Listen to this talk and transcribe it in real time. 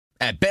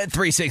At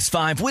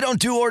Bet365, we don't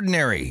do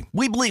ordinary.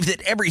 We believe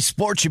that every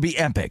sport should be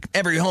epic.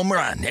 Every home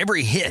run,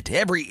 every hit,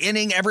 every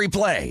inning, every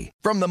play.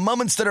 From the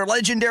moments that are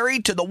legendary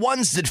to the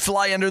ones that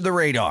fly under the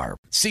radar.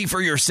 See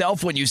for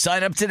yourself when you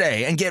sign up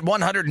today and get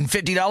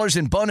 $150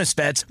 in bonus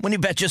bets when you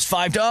bet just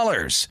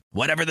 $5.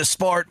 Whatever the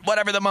sport,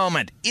 whatever the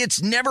moment,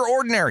 it's never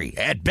ordinary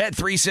at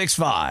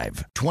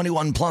Bet365.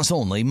 21 plus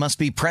only. Must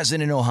be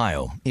present in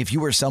Ohio. If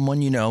you or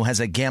someone you know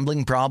has a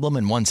gambling problem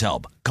and wants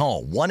help,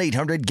 call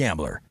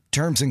 1-800-GAMBLER.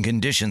 Terms and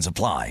conditions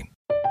apply.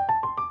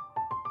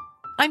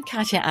 I'm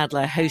Katya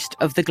Adler, host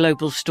of The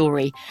Global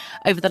Story.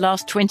 Over the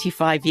last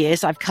 25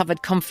 years, I've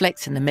covered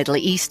conflicts in the Middle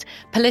East,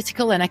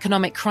 political and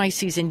economic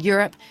crises in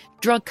Europe,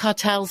 drug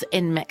cartels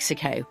in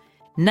Mexico.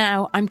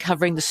 Now I'm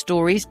covering the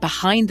stories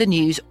behind the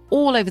news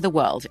all over the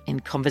world in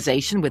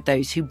conversation with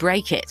those who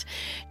break it.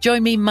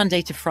 Join me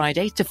Monday to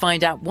Friday to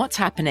find out what's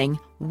happening,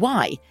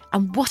 why,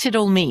 and what it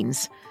all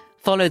means.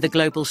 Follow The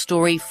Global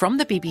Story from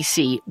the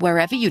BBC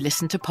wherever you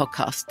listen to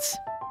podcasts.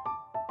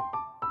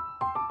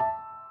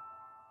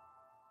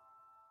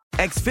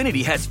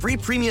 Xfinity has free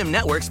premium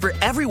networks for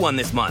everyone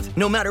this month,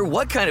 no matter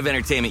what kind of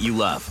entertainment you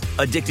love.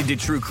 Addicted to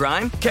true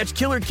crime? Catch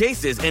killer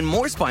cases and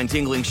more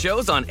spine-tingling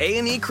shows on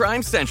A&E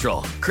Crime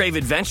Central. Crave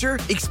adventure?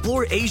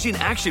 Explore Asian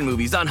action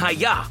movies on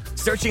Hi-YAH.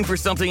 Searching for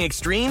something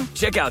extreme?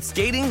 Check out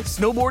skating,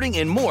 snowboarding,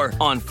 and more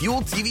on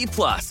Fuel TV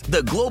Plus,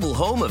 the global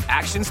home of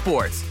action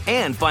sports.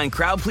 And find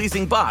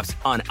crowd-pleasing bops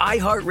on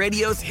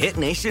iHeartRadio's Hit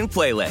Nation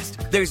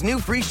playlist. There's new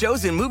free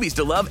shows and movies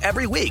to love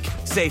every week.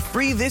 Say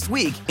free this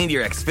week in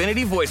your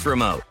Xfinity voice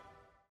remote.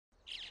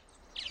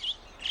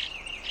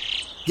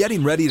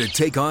 Getting ready to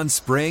take on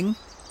spring?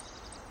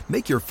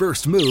 Make your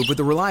first move with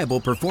the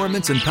reliable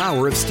performance and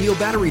power of Steel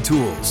battery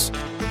tools.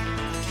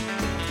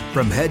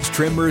 From hedge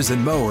trimmers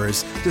and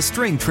mowers to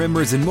string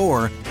trimmers and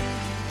more,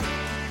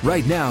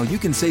 right now you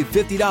can save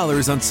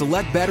 $50 on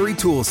select battery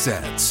tool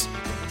sets.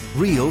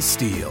 Real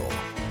Steel.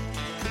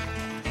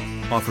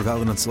 Offer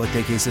valid on select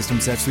AK system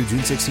sets through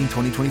June 16,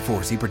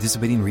 2024. See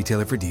participating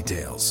retailer for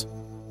details.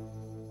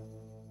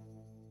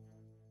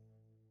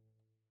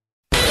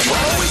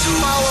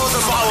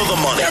 Follow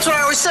the money. That's what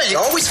I always say. You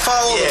always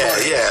follow the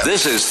money. Yeah.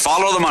 This is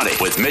Follow the Money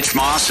with Mitch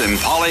Moss and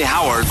Paulie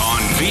Howard on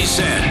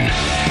VSiN.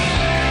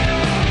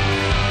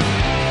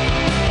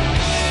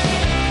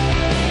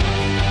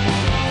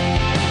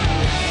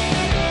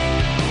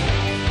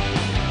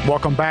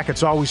 Welcome back.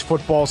 It's always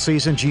football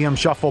season. GM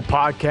Shuffle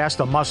podcast,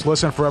 a must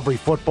listen for every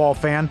football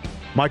fan.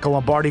 Michael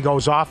Lombardi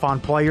goes off on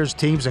players,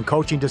 teams, and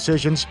coaching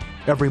decisions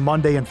every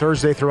Monday and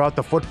Thursday throughout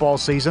the football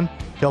season.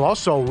 He'll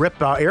also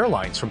rip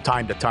airlines from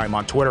time to time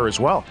on Twitter as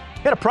well.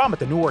 He had a problem at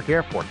the Newark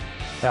airport.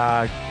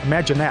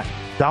 Imagine that.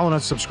 Download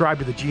and subscribe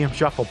to the GM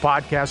Shuffle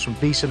podcast from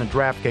VSiN and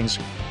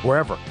DraftKings,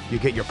 wherever you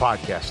get your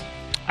podcast.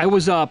 I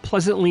was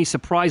pleasantly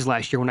surprised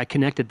last year when I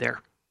connected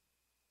there.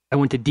 I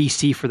went to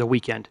D.C. for the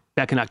weekend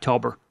back in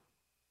October.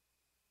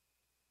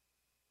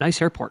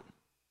 Nice airport.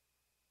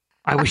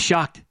 I was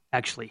shocked,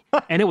 actually.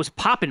 And it was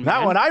popping,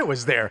 man. Not when I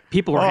was there.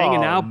 People were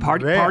hanging out,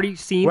 party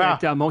scene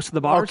at most of the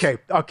bars.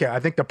 Okay. I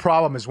think the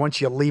problem is once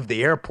you leave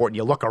the airport and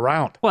you look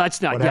around. Well,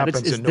 that's not. What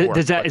happens in Newark.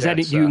 Is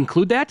that you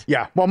include that?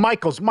 Yeah. Well,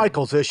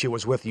 Michael's issue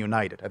was with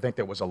United. I think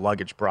there was a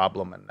luggage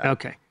problem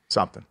and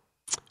something.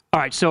 All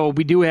right, so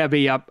we do have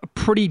a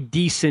pretty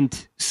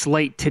decent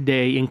slate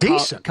today in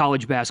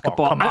college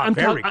basketball. Oh, come on,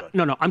 very good.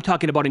 No, I'm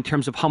talking about in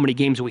terms of how many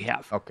games we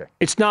have. Okay.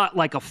 It's not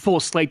like a full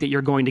slate that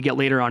you're going to get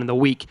later on in the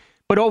week.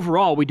 But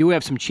overall, we do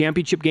have some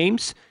championship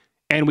games,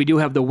 and we do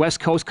have the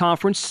West Coast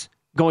Conference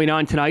going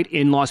on tonight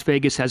in Las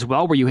Vegas as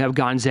well, where you have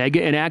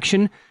Gonzaga in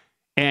action.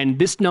 And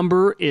this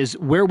number is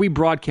where we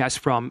broadcast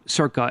from,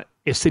 Circa,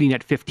 is sitting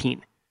at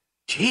 15.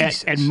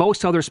 Jesus. At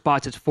most other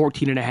spots, it's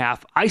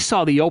 14.5. I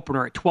saw the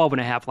opener at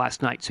 12.5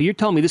 last night. So you're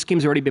telling me this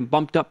game's already been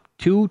bumped up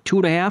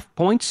 2.5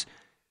 points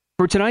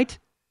for tonight?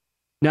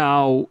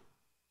 Now,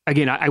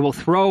 again, I will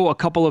throw a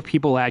couple of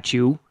people at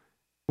you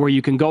where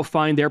you can go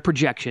find their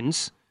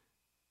projections.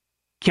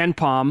 Ken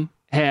Palm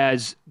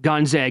has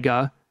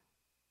Gonzaga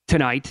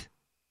tonight,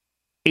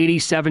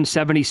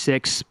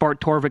 87-76. Bart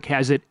Torvik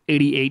has it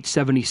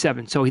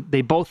 88-77. So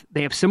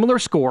they have similar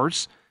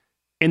scores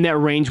in that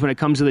range when it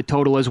comes to the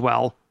total as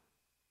well.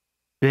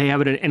 They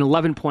have it an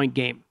 11-point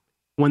game.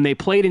 When they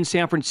played in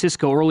San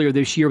Francisco earlier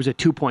this year, it was a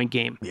 2-point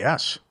game.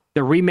 Yes.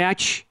 The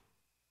rematch,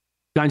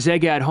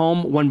 Gonzaga at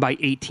home won by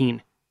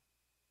 18.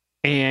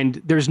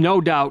 And there's no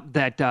doubt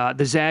that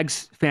the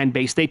Zags fan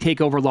base, they take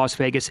over Las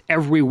Vegas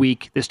every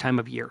week this time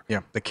of year.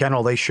 Yeah, the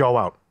kennel, they show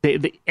out.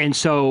 And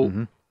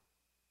so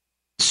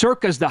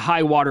Circa's the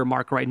high water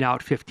mark right now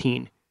at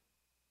 15.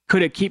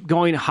 Could it keep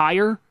going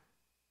higher?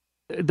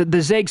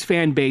 The Zags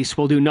fan base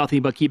will do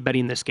nothing but keep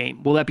betting this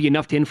game. Will that be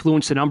enough to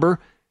influence the number?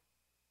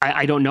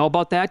 I don't know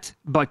about that.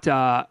 But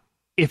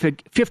if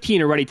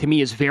 15 already to me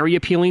is very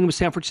appealing with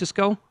San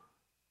Francisco.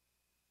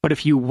 But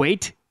if you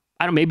wait,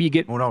 maybe you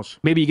get who knows?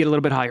 Maybe you get a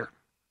little bit higher.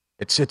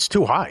 It's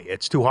too high.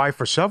 It's too high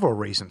for several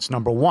reasons.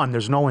 Number one,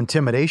 there's no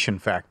intimidation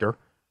factor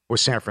with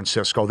San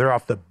Francisco. They're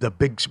off the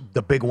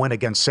big win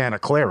against Santa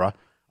Clara,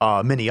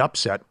 mini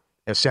upset,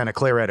 as Santa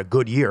Clara had a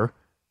good year.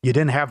 You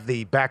didn't have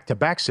the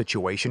back-to-back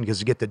situation because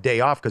you get the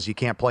day off because you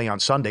can't play on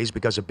Sundays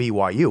because of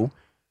BYU.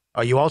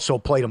 You also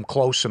played them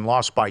close and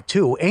lost by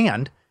 2.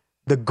 And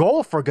the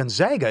goal for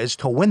Gonzaga is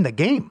to win the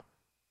game.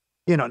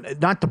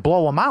 Not to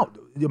blow them out.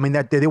 I mean,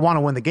 that they want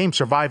to win the game,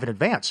 survive in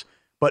advance.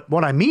 But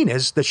what I mean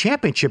is the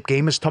championship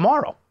game is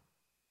tomorrow.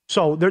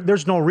 So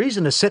there's no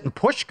reason to sit and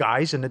push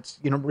guys. And it's,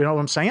 you know what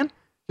I'm saying?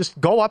 Just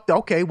go up.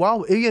 Okay,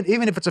 well,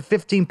 even if it's a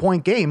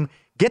 15-point game,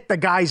 get the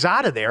guys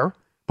out of there,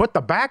 put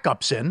the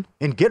backups in,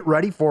 and get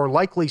ready for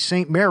likely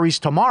St. Mary's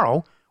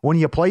tomorrow when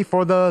you play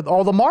for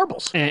all the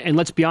marbles. And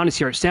let's be honest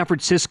here, San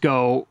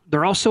Francisco,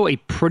 they're also a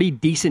pretty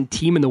decent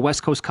team in the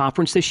West Coast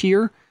Conference this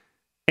year.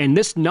 And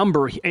this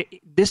number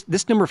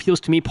feels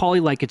to me,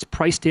 Paulie, like it's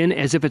priced in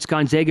as if it's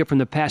Gonzaga from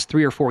the past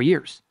 3 or 4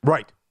 years.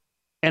 Right.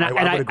 And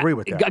I would agree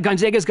with that.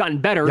 Gonzaga's gotten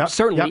better,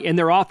 certainly, and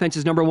their offense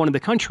is number 1 in the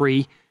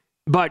country,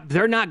 but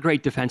they're not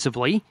great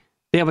defensively.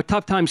 They have a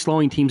tough time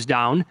slowing teams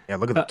down. Yeah,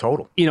 look at the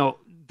total.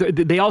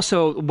 They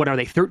also, what are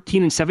they,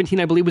 13 and 17,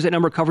 I believe was that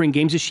number covering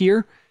games this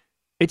year.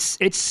 You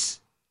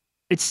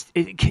kind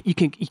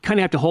of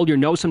have to hold your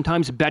nose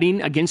sometimes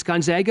betting against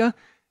Gonzaga,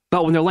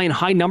 but when they're laying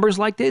high numbers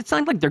like this, it's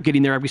not like they're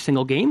getting there every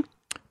single game.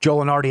 Joe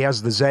Lenardi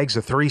has the Zags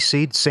a 3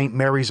 seed, St.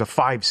 Mary's a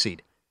 5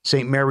 seed.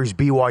 St. Mary's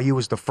BYU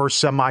was the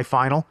first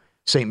semifinal.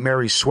 St.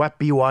 Mary's swept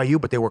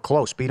BYU, but they were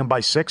close. Beat them by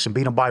 6 and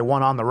beat them by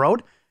 1 on the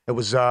road. It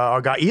was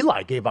our guy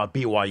Eli gave out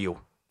BYU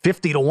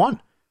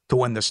 50-1 to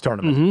win this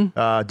tournament.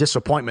 Mm-hmm.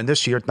 Disappointment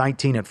this year,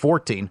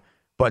 19-14,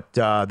 but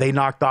they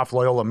knocked off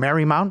Loyola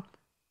Marymount,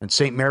 and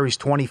St. Mary's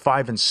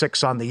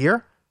 25-6 on the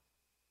year.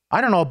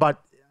 I don't know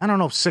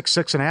if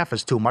 6.5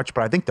 is too much,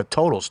 but I think the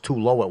total's too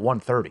low at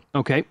 130.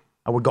 Okay.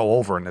 I would go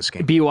over in this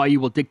game. BYU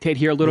will dictate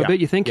here a little bit,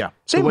 you think? Yeah.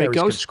 St. Mary's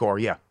can score,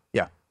 yeah.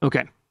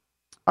 Okay.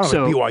 I don't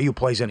think BYU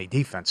plays any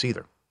defense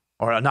either,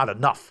 or not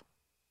enough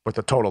with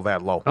the total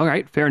that low. All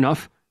right, fair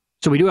enough.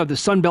 So we do have the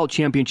Sun Belt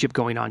Championship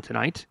going on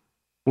tonight.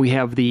 We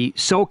have the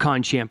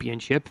SoCon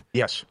Championship.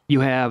 Yes. You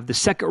have the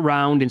second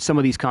round in some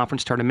of these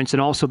conference tournaments,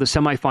 and also the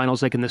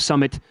semifinals like in the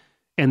Summit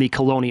and the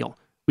Colonial.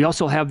 We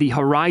also have the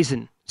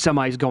Horizon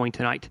semis going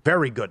tonight.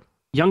 Very good.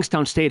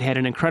 Youngstown State had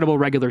an incredible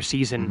regular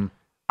season. Mm-hmm.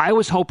 I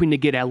was hoping to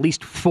get at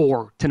least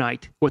 4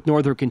 tonight with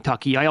Northern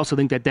Kentucky. I also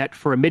think that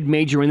for a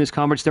mid-major in this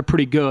conference, they're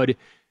pretty good.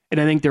 And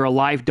I think they're a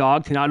live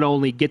dog to not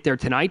only get there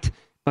tonight,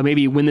 but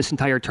maybe win this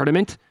entire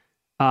tournament.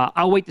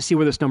 I'll wait to see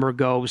where this number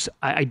goes.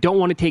 I don't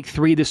want to take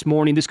 3 this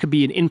morning. This could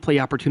be an in-play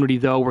opportunity,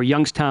 though, where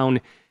Youngstown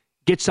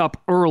gets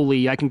up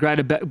early. I can grab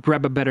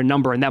a better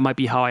number, and that might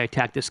be how I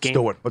attack this game.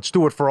 Let's do it. Let's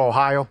do it for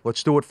Ohio.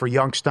 Let's do it for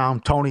Youngstown.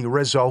 Tony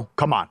Rizzo,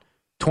 come on.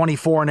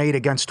 24-8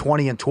 against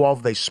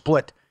 20-12. They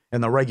split in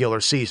the regular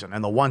season,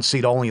 and the 1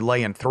 seed only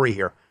laying 3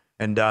 here.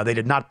 And they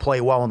did not play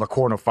well in the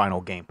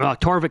quarterfinal game.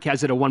 Torvik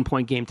has it a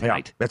 1-point game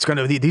tonight. Yeah, that's going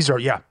to be, these are,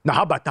 yeah. Now,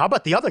 how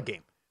about the other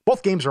game?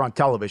 Both games are on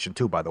television,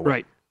 too, by the way.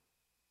 Right.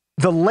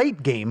 The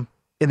late game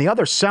in the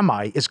other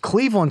semi is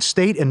Cleveland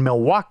State and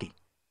Milwaukee.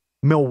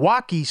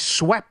 Milwaukee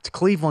swept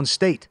Cleveland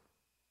State,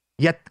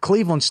 yet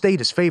Cleveland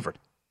State is favored.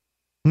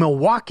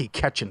 Milwaukee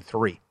catching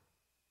 3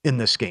 in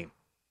this game.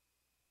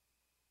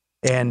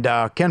 And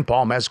Ken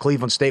Palm has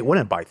Cleveland State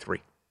winning by 3.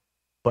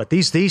 But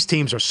these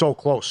teams are so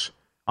close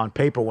on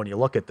paper when you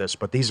look at this,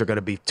 but these are going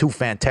to be 2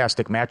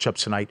 fantastic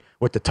matchups tonight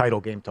with the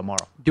title game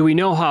tomorrow. Do we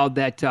know how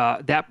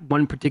that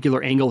one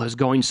particular angle is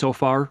going so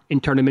far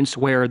in tournaments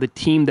where the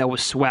team that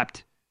was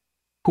swept,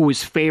 who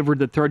was favored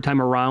the third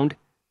time around,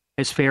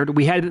 has fared?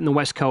 We had it in the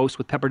West Coast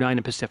with Pepperdine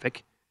and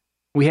Pacific.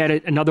 We had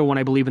another one,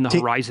 I believe, in the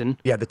Horizon.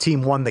 Yeah, the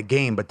team won the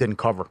game but didn't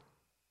cover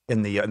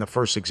in the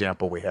first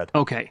example we had.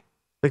 Okay.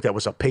 I think that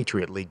was a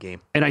Patriot League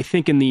game. And I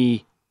think in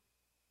the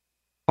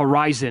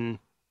Horizon,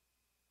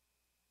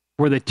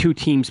 where the 2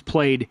 teams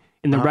played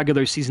in the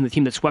regular season, the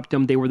team that swept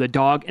them, they were the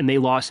dog, and they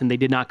lost, and they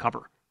did not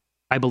cover.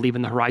 I believe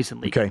in the Horizon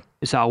League. Okay.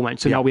 Is how it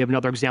went. So now we have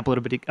another example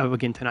of it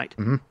again tonight.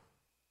 Mm-hmm.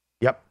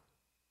 Yep.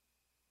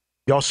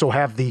 You also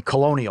have the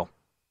Colonial.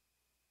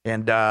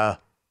 And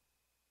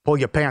pull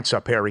your pants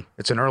up, Harry.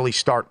 It's an early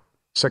start,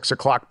 6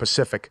 o'clock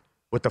Pacific,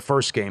 with the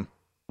first game.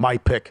 My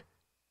pick,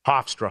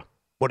 Hofstra.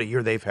 What a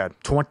year they've had.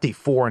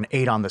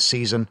 24-8 on the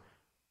season.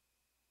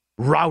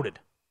 Routed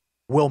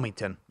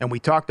Wilmington. And we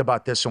talked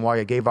about this and why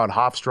I gave out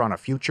Hofstra on a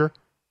future.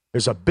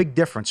 There's a big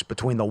difference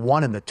between the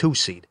 1 and the 2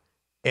 seed.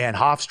 And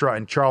Hofstra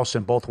and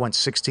Charleston both went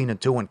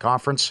 16-2 in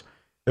conference.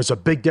 There's a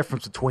big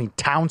difference between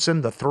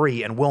Townsend, the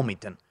 3, and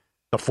Wilmington,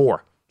 the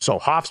 4. So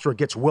Hofstra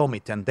gets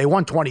Wilmington. They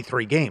won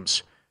 23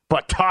 games,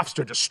 but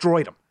Hofstra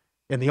destroyed them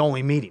in the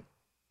only meeting.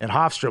 And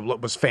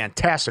Hofstra was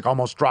fantastic,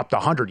 almost dropped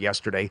 100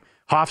 yesterday.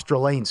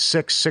 Hofstra laying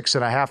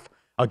 6.5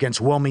 against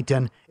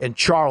Wilmington, and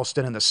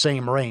Charleston in the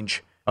same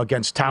range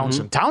against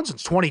Townsend. Mm-hmm.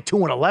 Townsend's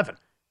 22-11.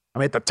 I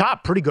mean, at the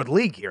top, pretty good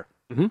league here.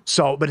 Mm-hmm.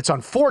 So, but it's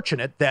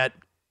unfortunate that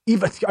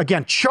even,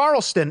 again,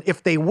 Charleston,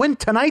 if they win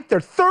tonight, they're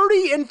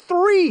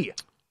 30-3.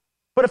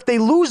 But if they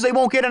lose, they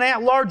won't get an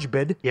at-large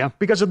bid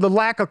because of the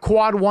lack of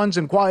quad ones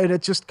and quad.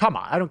 It's just, come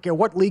on, I don't care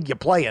what league you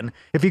play in.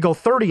 If you go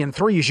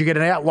 30-3, you should get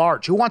an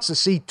at-large. Who wants to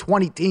see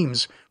 20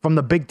 teams from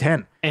the Big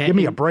Ten? Give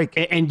me a break.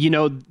 And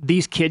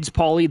these kids,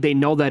 Paulie, they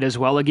know that as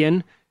well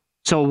again.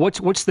 So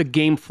what's the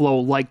game flow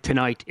like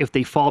tonight if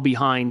they fall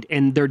behind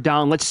and they're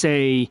down, let's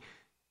say,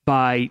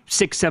 by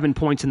 6-7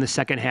 points in the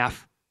second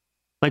half?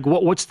 Like,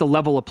 what's the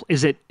level of, are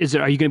you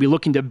going to be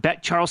looking to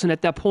bet Charleston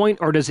at that point,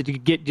 or does it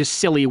get just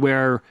silly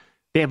where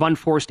they have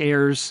unforced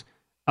errors,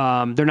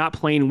 they're not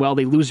playing well,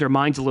 they lose their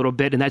minds a little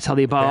bit, and that's how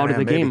they bow out of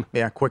the game?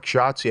 Yeah, quick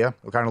shots, They'll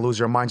kind of lose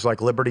their minds like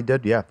Liberty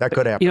did. Yeah, that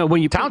could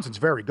happen. Townsend's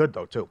very good,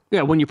 though, too.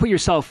 Yeah, when you put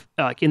yourself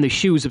in the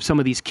shoes of some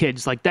of these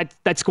kids, like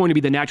that's going to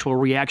be the natural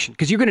reaction.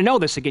 Because you're going to know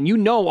this again. You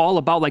know all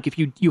about, like, if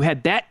you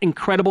had that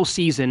incredible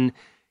season,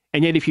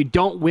 and yet if you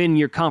don't win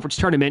your conference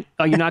tournament,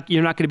 you're not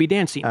going to be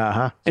dancing.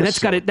 And that's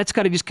got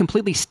to just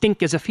completely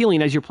stink as a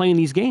feeling as you're playing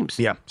these games.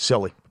 Yeah,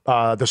 silly.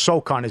 The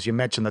SoCon, as you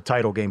mentioned, the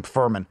title game,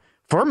 Furman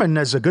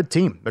is a good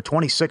team. They're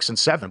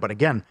 26-7, but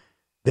again,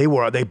 they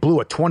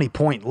blew a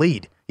 20-point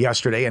lead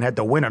yesterday and had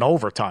to win in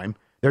overtime.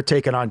 They're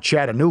taking on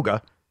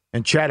Chattanooga,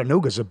 and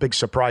Chattanooga's a big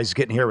surprise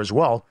getting here as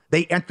well.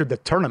 They entered the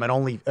tournament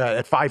only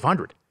at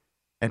 500,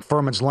 and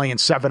Furman's laying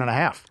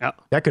 7.5.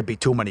 Yep. That could be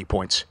too many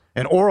points.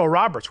 And Oral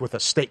Roberts with a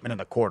statement in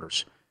the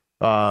quarters.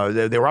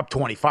 They were up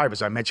 25,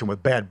 as I mentioned,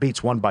 with bad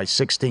beats, won by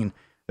 16.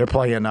 They're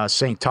playing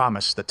St.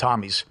 Thomas, the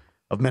Tommies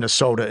of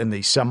Minnesota, in the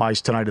semis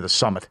tonight of the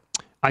Summit.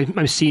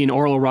 I'm seeing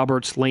Oral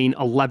Roberts lane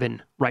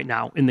 11 right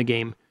now in the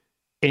game,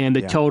 and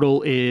the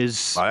total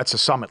is... that's a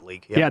Summit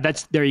League. Yep. Yeah,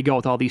 there you go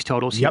with all these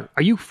totals. Yep. Here.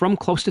 Are you from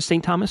close to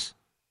St. Thomas?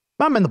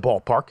 I'm in the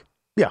ballpark.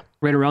 Yeah.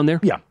 Right around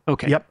there? Yeah.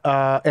 Okay. Yep.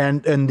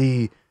 And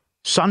the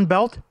Sun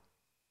Belt,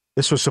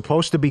 this was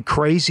supposed to be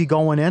crazy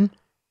going in,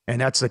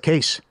 and that's the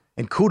case.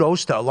 And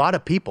kudos to a lot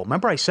of people.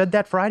 Remember I said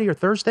that Friday or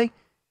Thursday?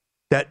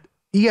 That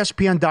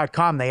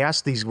ESPN.com, they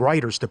asked these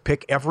writers to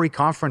pick every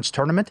conference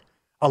tournament.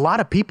 A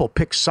lot of people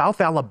picked South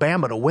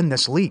Alabama to win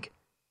this league,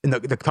 in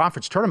the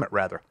conference tournament,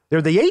 rather.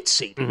 They're the 8th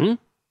seed,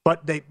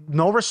 but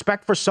no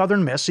respect for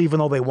Southern Miss, even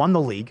though they won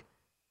the league.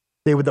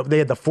 They had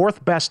the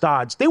 4th best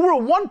odds. They were a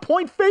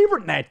 1-point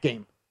favorite in that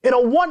game, in a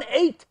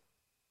 1-8.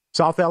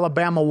 South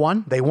Alabama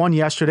won. They won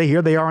yesterday.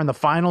 Here they are in the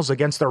finals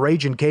against the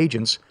Ragin'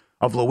 Cajuns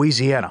of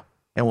Louisiana.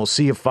 And we'll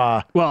see if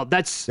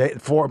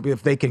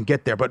if they can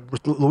get there.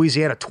 But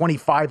Louisiana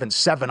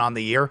 25-7 on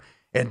the year.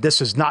 And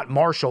this is not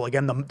Marshall.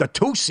 Again, the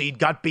 2 seed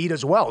got beat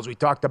as well, as we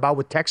talked about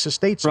with Texas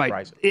State.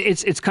 Surprising.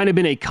 Right. It's kind of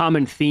been a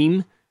common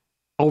theme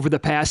over the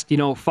past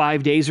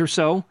 5 days or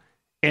so,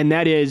 and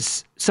that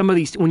is some of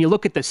these. When you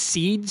look at the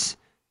seeds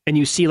and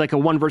you see like a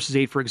 1 versus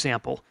 8, for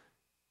example,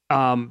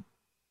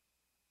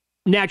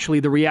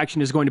 naturally the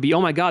reaction is going to be, oh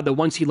my God, the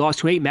 1 seed lost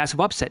to 8, massive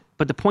upset.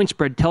 But the point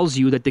spread tells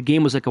you that the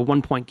game was like a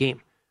 1-point game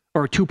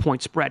or a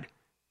 2-point spread,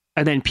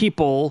 and then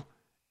people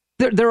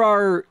there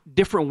are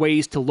different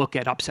ways to look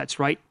at upsets,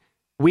 right?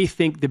 We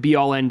think the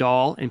be-all,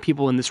 end-all, and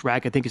people in this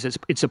rack, I think,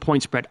 it's a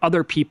point spread.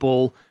 Other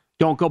people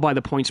don't go by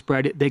the point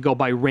spread. They go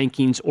by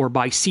rankings or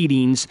by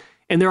seedings.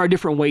 And there are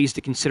different ways to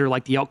consider,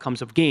 like, the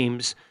outcomes of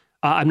games.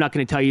 I'm not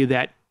going to tell you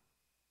that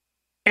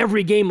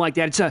every game like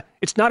that,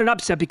 it's not an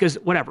upset because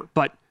whatever.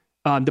 But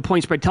the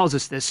point spread tells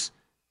us this.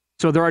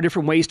 So there are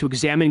different ways to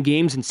examine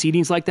games and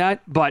seedings like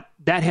that. But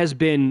that has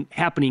been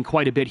happening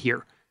quite a bit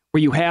here,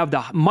 where you have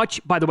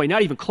by the way,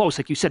 not even close,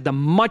 like you said, the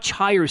much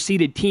higher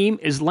seeded team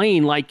is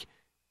laying like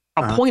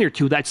a point or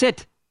two, that's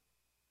it.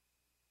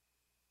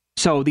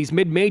 So these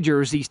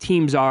mid-majors, these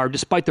teams are,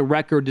 despite the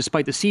record,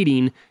 despite the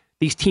seeding,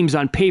 these teams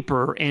on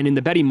paper and in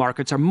the betting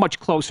markets are much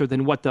closer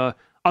than what the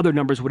other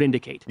numbers would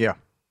indicate. Yeah.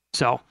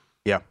 So.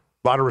 Yeah.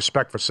 A lot of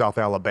respect for South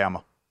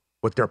Alabama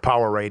with their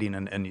power rating,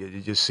 and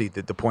you just see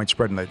the point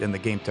spread in the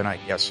game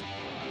tonight. Yes.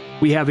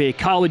 We have a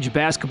college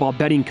basketball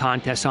betting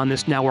contest on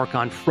this network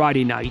on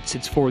Friday nights.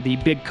 It's for the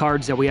big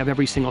cards that we have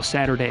every single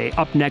Saturday.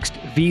 Up next,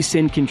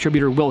 VSiN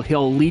contributor Will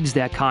Hill leads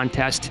that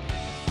contest,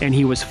 and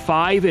he was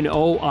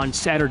 5-0 on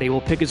Saturday. We'll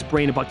pick his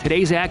brain about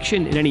today's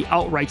action and any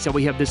outrights that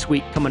we have this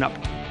week coming up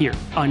here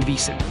on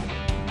VSiN.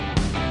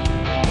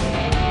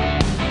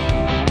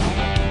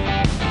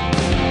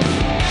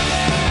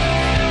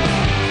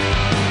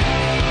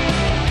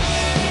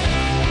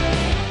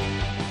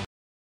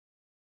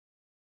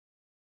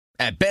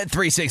 At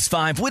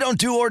Bet365, we don't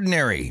do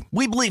ordinary.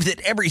 We believe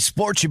that every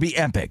sport should be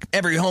epic.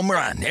 Every home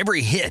run,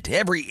 every hit,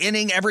 every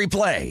inning, every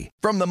play.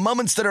 From the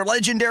moments that are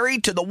legendary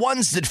to the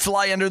ones that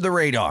fly under the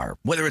radar.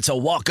 Whether it's a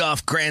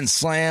walk-off grand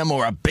slam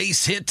or a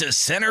base hit to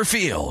center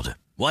field.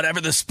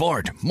 Whatever the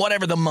sport,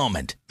 whatever the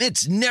moment.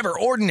 It's never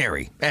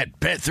ordinary at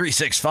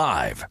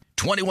Bet365.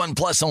 21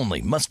 plus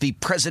only. Must be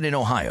present in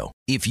Ohio.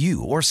 If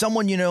you or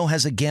someone you know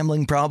has a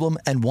gambling problem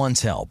and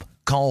wants help,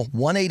 call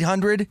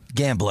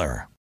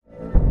 1-800-GAMBLER.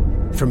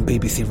 From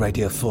BBC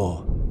Radio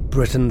 4,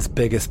 Britain's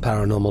biggest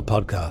paranormal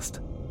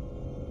podcast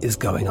is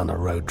going on a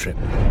road trip.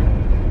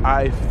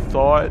 I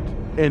thought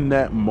in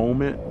that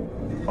moment,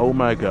 oh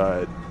my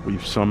God,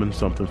 we've summoned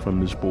something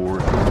from this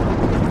board.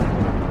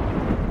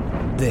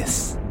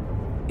 This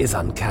is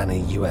Uncanny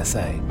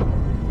USA.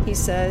 He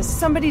says,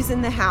 somebody's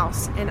in the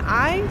house, and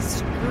I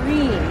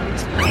screamed.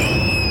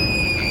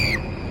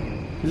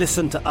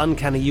 Listen to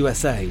Uncanny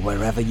USA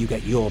wherever you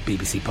get your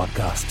BBC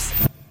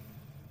podcasts,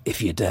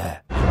 if you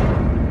dare.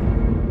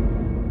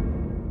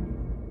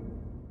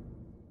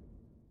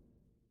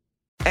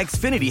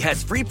 Xfinity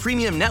has free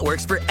premium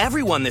networks for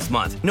everyone this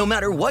month, no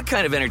matter what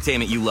kind of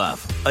entertainment you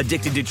love.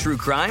 Addicted to true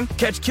crime?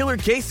 Catch killer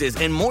cases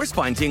and more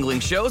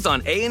spine-tingling shows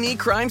on A&E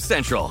Crime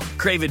Central.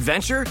 Crave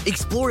adventure?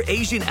 Explore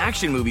Asian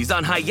action movies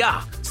on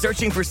Hi-YAH.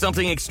 Searching for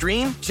something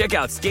extreme? Check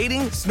out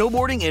skating,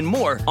 snowboarding, and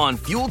more on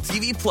Fuel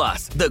TV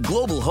Plus, the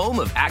global home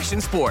of action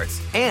sports.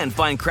 And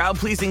find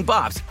crowd-pleasing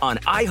bops on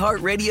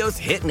iHeartRadio's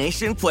Hit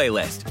Nation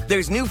playlist.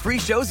 There's new free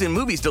shows and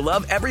movies to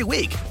love every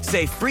week.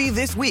 Say free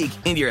this week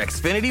in your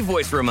Xfinity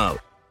voice remote.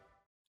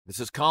 This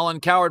is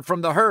Colin Cowherd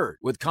from The Herd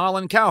with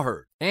Colin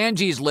Cowherd.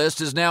 Angie's List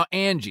is now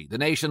Angie, the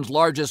nation's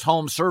largest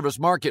home service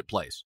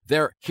marketplace.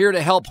 They're here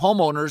to help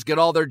homeowners get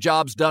all their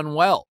jobs done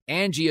well.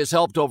 Angie has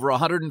helped over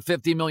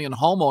 150 million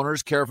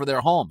homeowners care for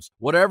their homes.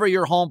 Whatever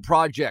your home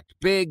project,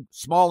 big,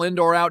 small,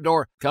 indoor,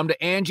 outdoor, come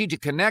to Angie to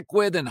connect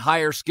with and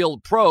hire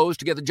skilled pros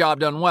to get the job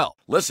done well.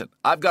 Listen,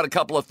 I've got a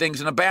couple of things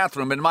in a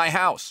bathroom in my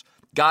house.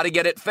 Got to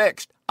get it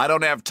fixed. I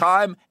don't have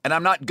time, and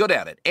I'm not good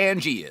at it.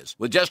 Angie is.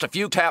 With just a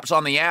few taps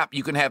on the app,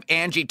 you can have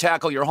Angie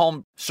tackle your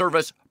home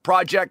service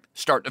project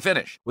start to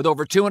finish. With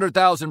over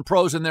 200,000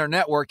 pros in their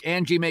network,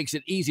 Angie makes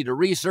it easy to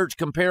research,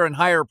 compare, and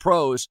hire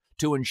pros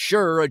to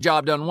ensure a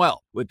job done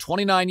well. With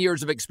 29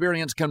 years of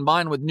experience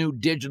combined with new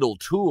digital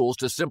tools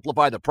to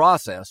simplify the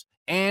process,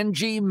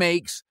 Angie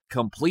makes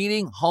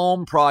completing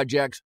home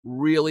projects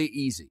really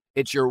easy.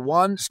 It's your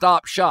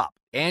one-stop shop.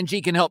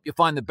 Angie can help you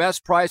find the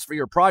best price for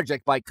your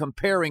project by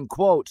comparing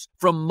quotes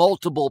from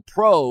multiple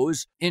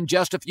pros in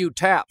just a few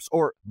taps,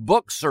 or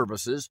book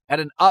services at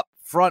an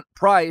upfront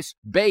price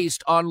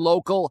based on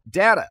local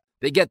data.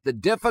 They get the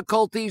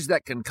difficulties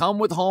that can come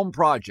with home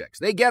projects.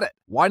 They get it.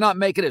 Why not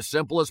make it as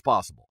simple as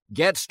possible?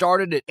 Get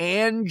started at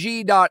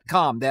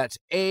Angie.com. That's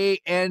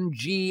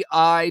ANGI.com,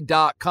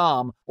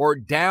 or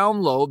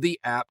download the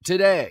app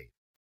today.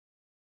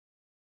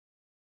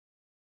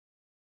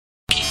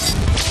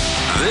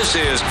 This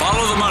is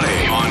Follow the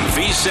Money on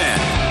VSiN.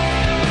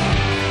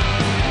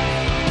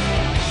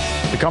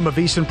 Become a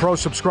VSiN Pro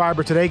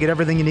subscriber today. Get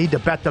everything you need to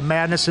bet the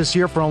madness this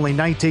year for only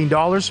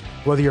 $19.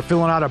 Whether you're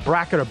filling out a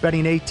bracket or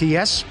betting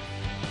ATS,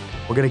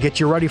 we're going to get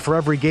you ready for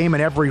every game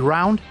and every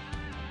round.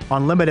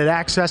 Unlimited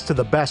access to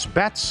the best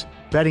bets,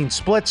 betting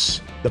splits,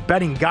 the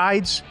betting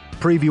guides,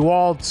 preview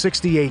all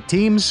 68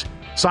 teams.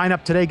 Sign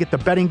up today. Get the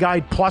betting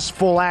guide plus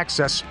full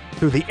access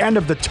through the end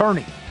of the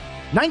tourney.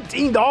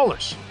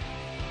 $19.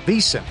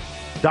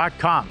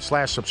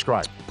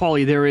 VSiN.com/subscribe.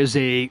 Paulie, there is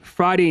a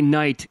Friday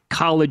night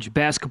college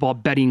basketball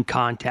betting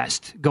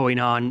contest going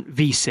on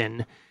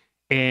VSiN.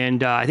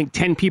 And I think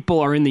 10 people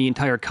are in the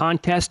entire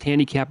contest,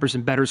 handicappers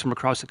and bettors from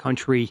across the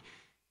country.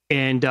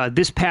 And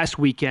this past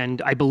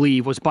weekend, I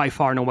believe, was by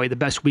far and away the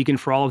best weekend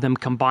for all of them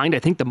combined. I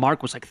think the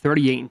mark was like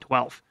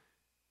 38-12.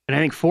 And I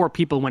think 4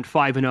 people went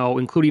 5-0,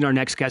 including our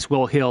next guest,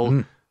 Will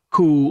Hill,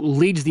 who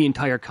leads the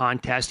entire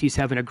contest. He's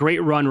having a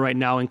great run right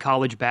now in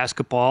college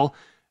basketball.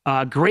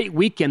 Great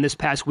weekend this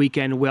past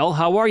weekend, Will.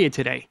 How are you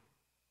today?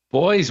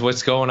 Boys,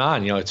 what's going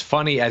on? You know, it's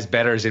funny as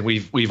bettors, and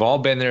we've all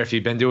been there. If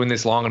you've been doing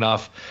this long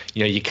enough,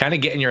 you know, you kind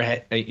of get in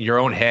your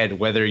own head,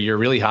 whether you're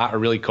really hot or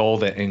really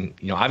cold. And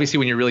you know, obviously,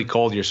 when you're really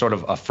cold, you're sort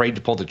of afraid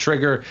to pull the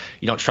trigger.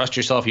 You don't trust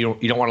yourself. You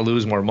don't want to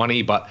lose more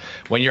money. But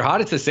when you're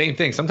hot, it's the same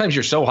thing. Sometimes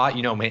you're so hot,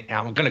 you know, man,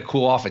 I'm going to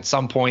cool off at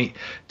some point.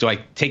 Do I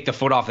take the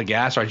foot off the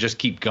gas, or I just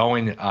keep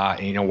going?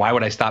 You know, why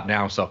would I stop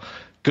now? So.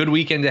 Good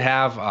weekend to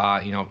have,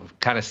 you know,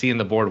 kind of seeing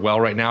the board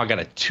well right now. I got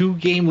a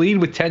 2-game lead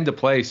with 10 to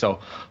play, so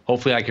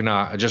hopefully I can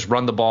just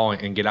run the ball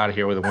and get out of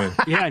here with a win.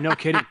 Yeah, no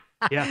kidding.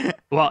 Yeah.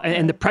 Well,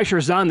 and the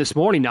pressure's on this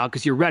morning now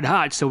because you're red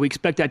hot, so we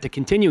expect that to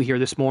continue here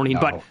this morning.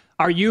 But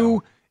are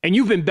you, and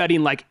you've been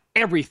betting like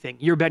everything.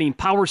 You're betting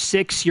Power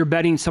 6. You're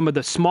betting some of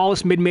the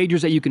smallest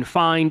mid-majors that you can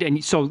find.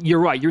 And so you're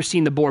right. You're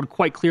seeing the board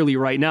quite clearly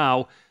right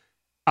now.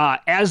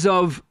 As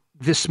of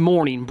this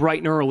morning, bright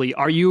and early,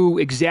 are you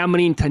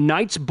examining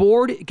tonight's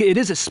board? It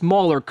is a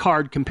smaller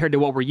card compared to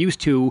what we're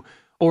used to.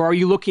 Or are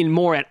you looking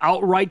more at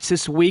outrights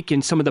this week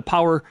and some of the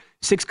Power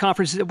 6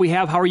 conferences that we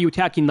have? How are you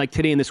attacking like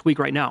today and this week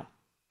right now?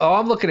 Oh,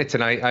 I'm looking at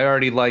tonight. I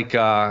already like,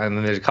 and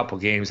then there's a couple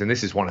games, and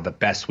this is one of the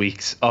best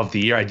weeks of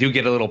the year. I do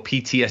get a little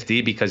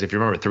PTSD because if you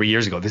remember 3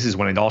 years ago, this is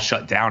when it all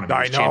shut down. It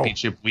was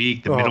championship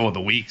week, the middle of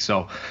the week.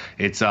 So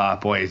it's,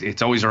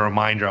 it's always a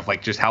reminder of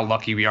like just how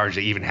lucky we are to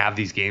even have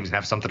these games and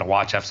have something to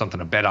watch, have something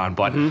to bet on.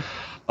 But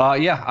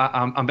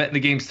I'm betting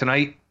the games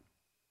tonight.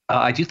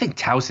 I do think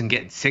Towson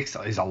getting 6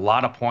 is a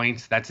lot of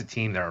points. That's a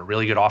team. They're a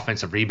really good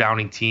offensive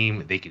rebounding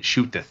team. They can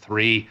shoot the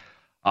 3.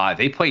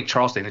 They played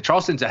Charleston. And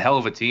Charleston's a hell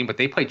of a team, but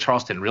they played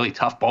Charleston really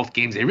tough both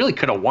games. They really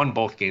could have won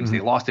both games. They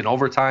lost in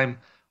overtime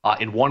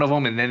in one of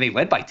them, and then they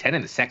led by 10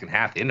 in the second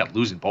half. They ended up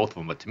losing both of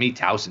them. But to me,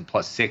 Towson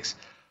plus 6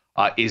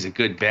 is a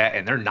good bet,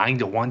 and they're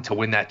 9-1 to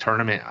win that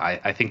tournament.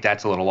 I think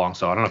that's a little long.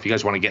 So I don't know if you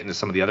guys want to get into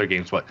some of the other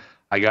games, but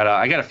I got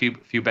a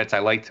few bets I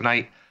like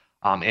tonight.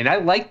 And I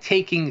like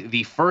taking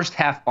the first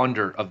half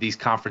under of these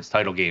conference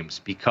title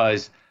games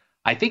because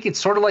I think it's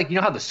sort of like,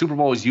 how the Super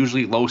Bowl is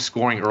usually low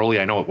scoring early.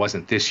 I know it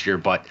wasn't this year,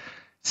 but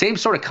same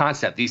sort of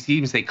concept. These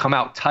teams, they come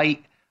out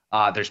tight.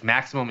 There's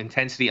maximum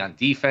intensity on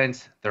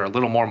defense. They're a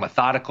little more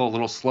methodical, a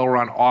little slower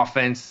on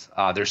offense.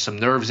 There's some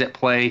nerves at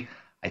play.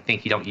 I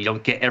think you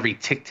don't get every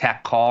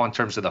tic-tac call in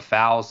terms of the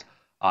fouls.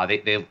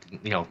 The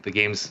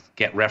games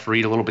get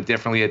refereed a little bit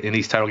differently in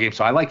these title games.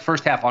 So I like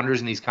first half unders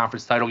in these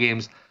conference title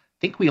games. I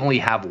think we only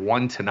have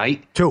one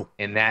tonight. Two.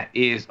 And that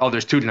is,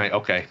 there's two tonight.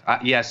 Okay.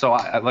 So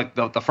I like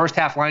the first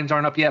half lines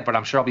aren't up yet, but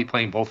I'm sure I'll be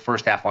playing both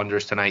first half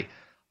unders tonight.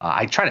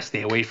 I try to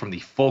stay away from the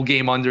full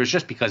game unders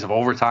just because of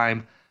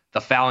overtime, the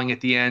fouling at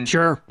the end.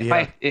 Sure.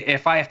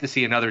 If I have to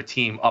see another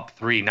team up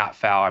 3 not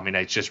foul, I mean,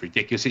 it's just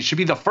ridiculous. It should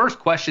be the first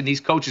question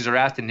these coaches are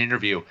asked in an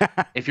interview.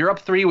 If you're up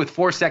 3 with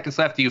 4 seconds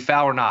left, do you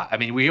foul or not? I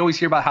mean, we always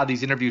hear about how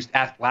these interviews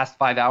last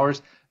 5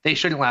 hours. They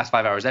shouldn't last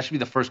 5 hours. That should be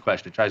the first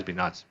question. It drives me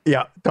nuts.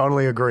 Yeah,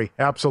 totally agree.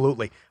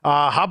 Absolutely.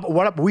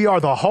 We are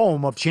the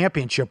home of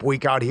championship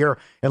week out here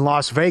in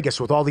Las Vegas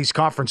with all these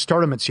conference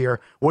tournaments here.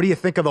 What do you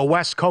think of the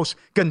West Coast?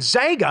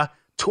 Gonzaga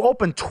to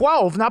open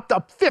 12, not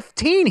up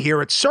 15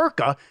 here at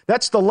Circa.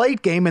 That's the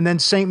late game, and then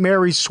St.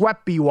 Mary's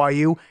swept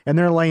BYU, and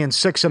they're laying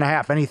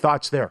 6.5. Any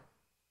thoughts there?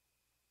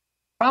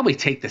 Probably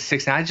take the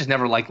 6. I just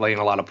never like laying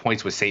a lot of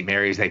points with St.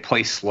 Mary's. They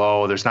play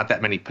slow. There's not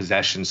that many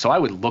possessions, so I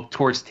would look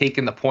towards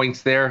taking the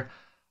points there.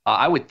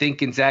 I would think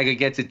Gonzaga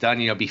gets it done.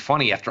 It'd be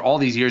funny after all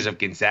these years of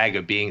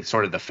Gonzaga being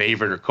sort of the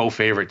favorite or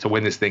co-favorite to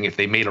win this thing if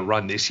they made a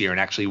run this year and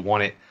actually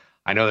won it.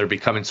 I know they're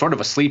becoming sort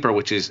of a sleeper,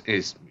 which is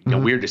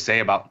weird to say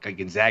about a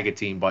Gonzaga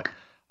team, but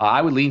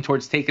I would lean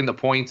towards taking the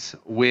points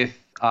with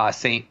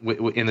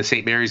in the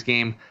St. Mary's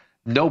game.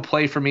 No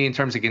play for me in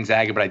terms of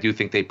Gonzaga, but I do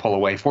think they pull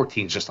away.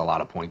 14 is just a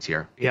lot of points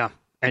here. Yeah,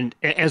 and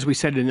as we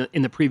said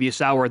in the previous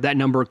hour,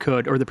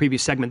 the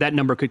previous segment, that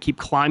number could keep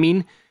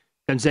climbing.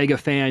 Gonzaga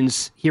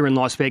fans here in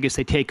Las Vegas,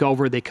 they take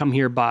over. They come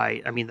here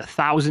by, the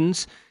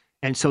thousands.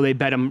 And so they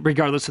bet them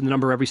regardless of the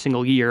number every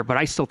single year. But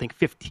I still think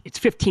it's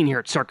 15 here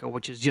at Circa,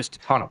 which is just a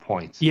ton of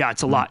points. Yeah,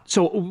 it's a lot.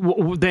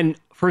 So then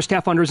first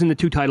half unders in the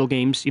 2 title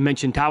games. You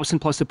mentioned Towson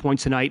plus the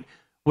points tonight.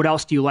 What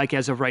else do you like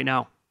as of right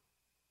now?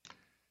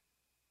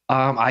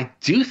 I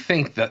do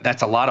think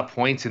that's a lot of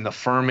points in the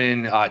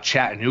Furman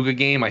Chattanooga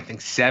game. I think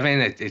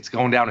 7. It's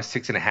going down to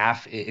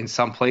 6.5 in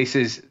some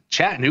places.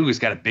 Chattanooga's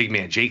got a big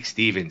man, Jake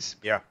Stevens,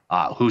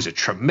 who's a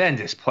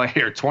tremendous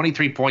player.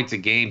 23 points a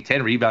game,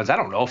 10 rebounds. I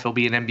don't know if he'll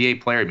be an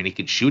NBA player. I mean, he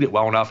can shoot it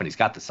well enough, and he's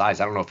got the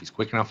size. I don't know if he's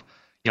quick enough,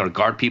 to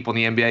guard people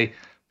in the NBA.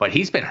 But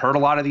he's been hurt a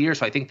lot of the year,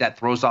 so I think that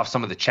throws off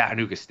some of the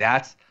Chattanooga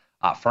stats.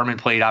 Furman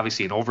played,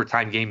 obviously, an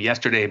overtime game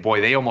yesterday. Boy,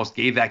 they almost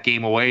gave that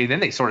game away, and then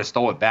they sort of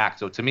stole it back.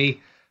 So to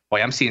me,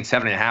 boy, I'm seeing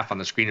 7.5 on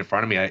the screen in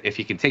front of me. If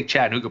you can take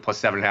Chattanooga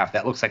plus 7.5,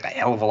 that looks like a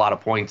hell of a lot of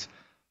points.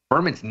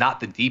 Furman's not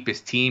the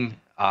deepest team.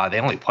 They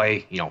only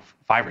play,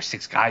 5 or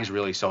 6 guys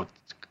really. So,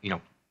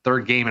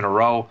 third game in a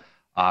row,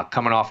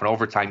 coming off an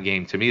overtime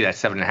game. To me, that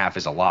 7.5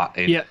 is a lot.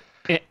 And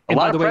a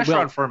lot of pressure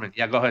on Furman.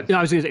 Yeah, go ahead. No,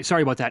 I was going to say,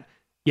 sorry about that.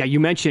 Yeah,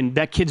 you mentioned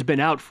that kid's been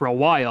out for a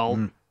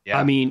while. Yeah.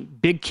 I mean,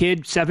 big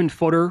kid,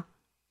 7-footer.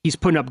 He's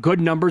putting up good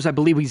numbers. I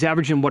believe he's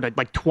averaging,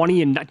 like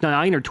 20 and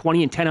 9 or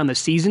 20 and 10 on the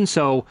season.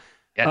 So.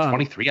 Yeah,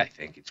 23, I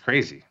think. It's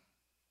crazy.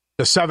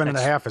 The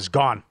 7.5 is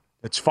gone.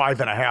 It's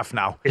 5.5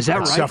 now. Is that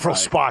right? Several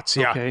spots,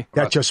 yeah. Okay.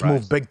 That just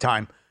moved big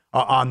time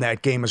on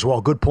that game as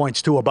well. Good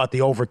points, too, about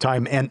the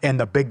overtime and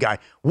the big guy.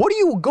 What do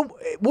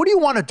you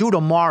want to do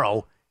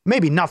tomorrow?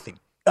 Maybe nothing.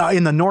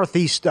 In the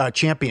Northeast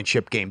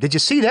Championship game. Did you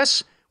see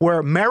this?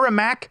 Where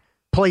Merrimack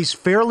plays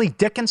Fairleigh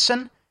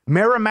Dickinson.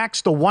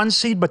 Merrimack's the 1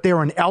 seed, but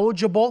they're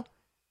ineligible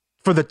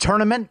for the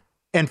tournament.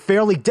 And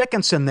Fairleigh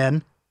Dickinson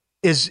then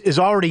is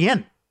already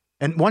in.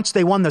 And once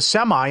they won the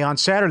semi on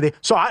Saturday,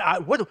 so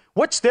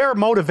what's their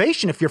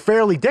motivation if you're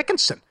Fairleigh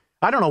Dickinson?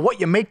 I don't know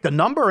what you make the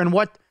number and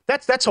what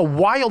that's a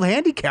wild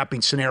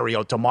handicapping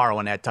scenario tomorrow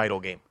in that title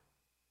game.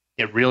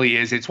 It really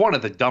is. It's one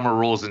of the dumber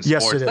rules in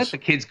sports. Yes, it is. Let the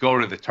kids go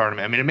to the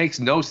tournament. I mean, it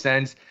makes no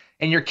sense,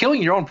 and you're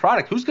killing your own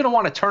product. Who's going to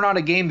want to turn on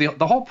a game?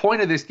 The whole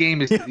point of this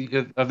game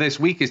of this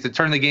week is to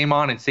turn the game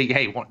on and say,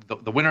 hey,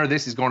 the winner of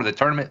this is going to the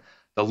tournament.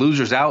 The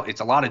loser's out.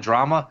 It's a lot of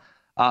drama.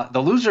 The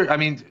loser, I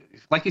mean,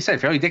 like you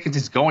said, Fairleigh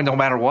Dickinson's going no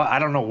matter what. I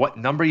don't know what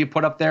number you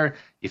put up there.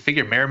 You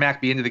figure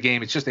Merrimack be into the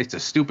game. It's a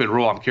stupid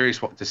rule. I'm curious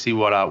to see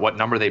what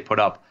number they put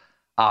up.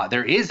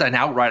 There is an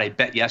outright I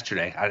bet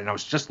yesterday, and I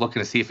was just looking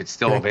to see if it's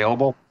still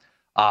available.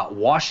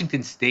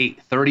 Washington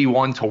State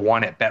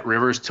 31-1 at Bet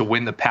Rivers to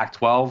win the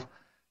Pac-12.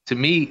 To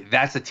me,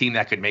 that's a team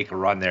that could make a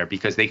run there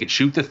because they could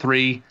shoot the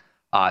 3.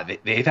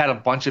 They've had a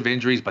bunch of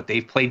injuries, but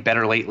they've played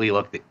better lately.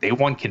 Look, they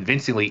won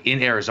convincingly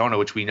in Arizona,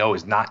 which we know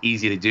is not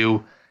easy to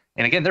do.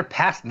 And again, their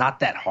path's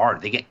not that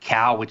hard. They get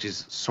Cal, which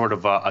is sort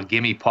of a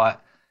gimme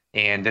putt.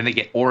 And then they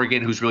get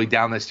Oregon, who's really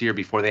down this year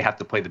before they have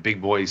to play the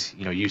big boys,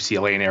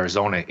 UCLA and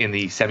Arizona in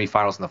the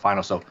semifinals and the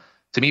finals. So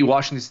to me,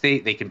 Washington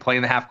State, they can play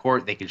in the half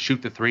court. They can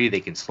shoot the 3. They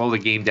can slow the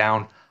game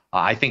down.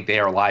 I think they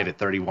are live at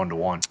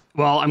 31-1.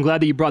 Well, I'm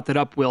glad that you brought that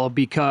up, Will,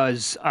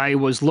 because I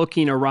was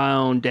looking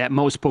around at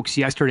most books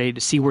yesterday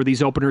to see where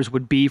these openers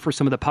would be for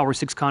some of the Power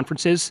 6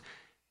 conferences,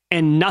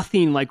 and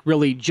nothing like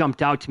really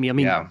jumped out to me. I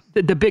mean,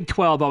 the Big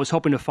 12, I was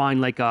hoping to find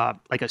like a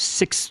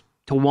 6-1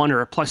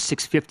 or a plus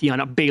 650 on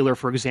a Baylor,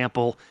 for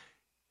example.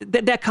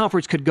 That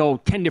conference could go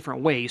 10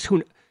 different ways.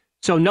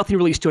 So nothing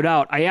really stood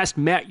out. I asked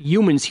Matt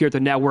Humans here at the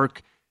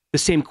network the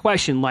same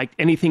question, like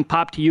anything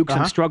popped to you, because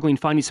I'm struggling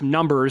finding some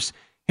numbers.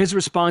 His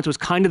response was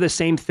kind of the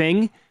same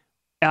thing.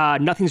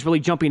 Nothing's really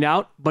jumping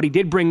out, but he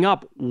did bring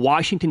up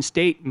Washington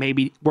State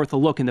maybe worth a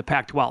look in the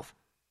Pac-12.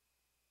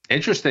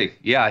 Interesting.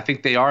 Yeah, I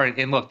think they are.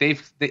 And look,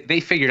 they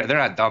figured out, they're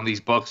not dumb,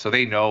 these books, so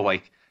they know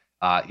like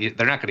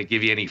they're not going to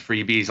give you any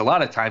freebies. A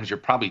lot of times you're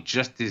probably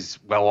just as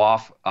well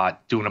off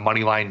doing a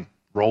money line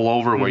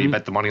rollover where you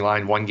bet the money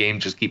line one game,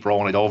 just keep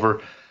rolling it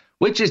over,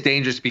 which is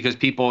dangerous because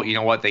people, you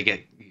know what, they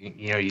get,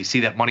 you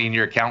see that money in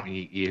your account and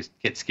you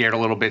get scared a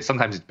little bit.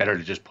 Sometimes it's better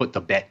to just put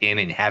the bet in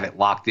and have it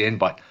locked in.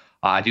 But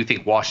I do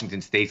think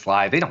Washington State's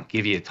live. They don't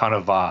give you a ton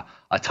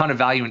of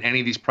value in any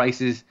of these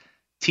prices.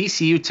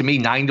 TCU, to me,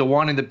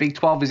 9-1 in the Big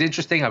 12 is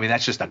interesting. I mean,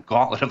 that's just a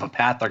gauntlet of a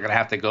path they're going to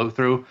have to go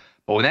through.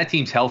 But when that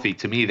team's healthy,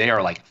 to me, they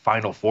are like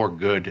Final Four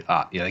good.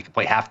 They can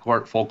play half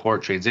court, full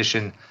court,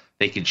 transition.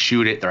 They can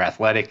shoot it. They're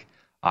athletic.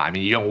 I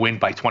mean, you don't win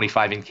by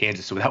 25 in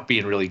Kansas without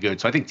being really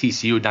good. So I think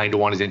TCU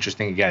 9-1 is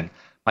interesting. Again,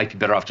 might be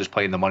better off just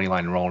playing the money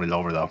line and rolling it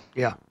over, though.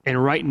 Yeah,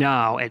 and right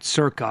now at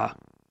Circa,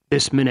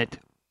 this minute,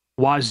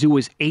 Wazoo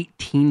is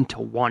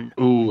 18-1.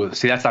 Ooh,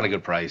 see, that's not a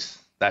good price.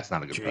 That's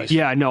not a good price.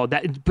 Yeah, no,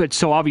 but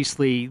so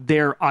obviously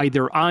they're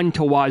either on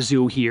to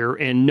Wazoo here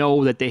and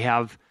know that they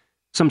have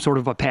some sort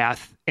of a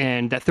path,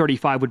 and that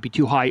 35 would be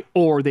too high,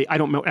 or I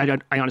don't know.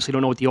 I honestly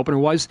don't know what the opener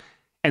was,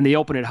 and they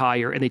open it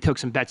higher, and they took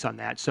some bets on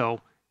that.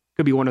 So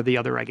could be one or the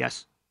other, I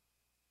guess.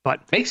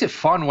 But makes it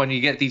fun when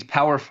you get these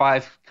Power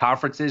 5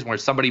 conferences where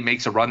somebody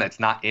makes a run that's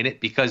not in it,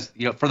 because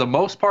for the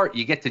most part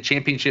you get to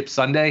Championship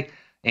Sunday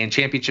and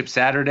Championship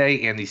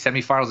Saturday and the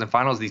semifinals and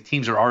finals. These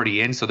teams are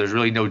already in, so there's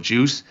really no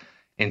juice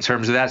in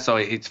terms of that. So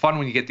it's fun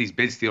when you get these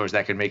bid stealers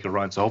that can make a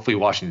run. So hopefully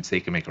Washington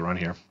State can make a run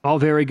here. Oh,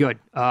 very good.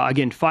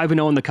 Again,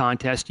 5-0 in the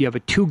contest. You have a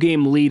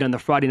 2-game lead on the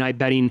Friday night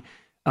betting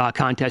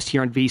contest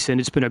here on VSiN.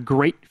 It's been a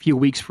great few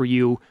weeks for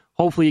you.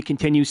 Hopefully it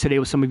continues today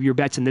with some of your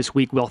bets in this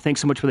week. Will, thanks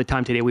so much for the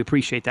time today. We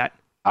appreciate that.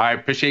 All right,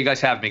 appreciate you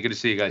guys having me. Good to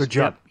see you guys. Good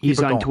job. Yep.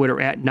 He's on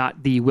Twitter at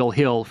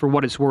 @NotTheWillHill. For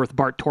what it's worth,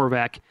 Bart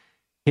Torvak,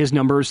 his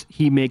numbers,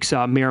 he makes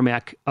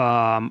Merrimack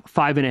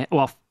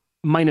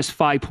minus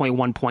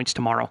 5.1 points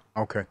tomorrow.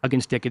 Okay.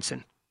 Against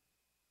Dickinson.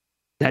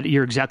 That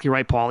you're exactly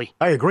right, Paulie.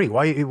 I agree.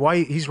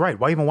 Why he's right.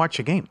 Why even watch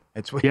the game?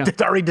 It's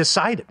already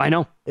decided. I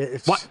know.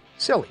 It's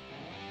silly.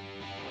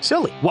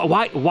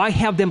 Why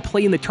have them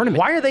play in the tournament?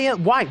 Why are they?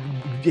 Why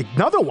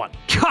another one?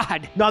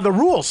 God. Now the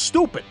rule's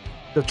stupid.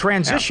 The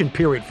transition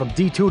period from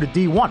D2 to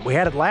D1. We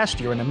had it last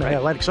year in the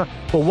Mid-Atlantic Sun.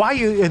 But why are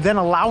you then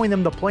allowing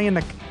them to play in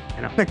the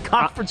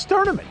conference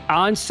tournament?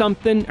 On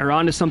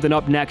to something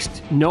up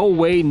next. No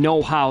way,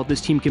 no how this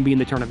team can be in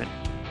the tournament.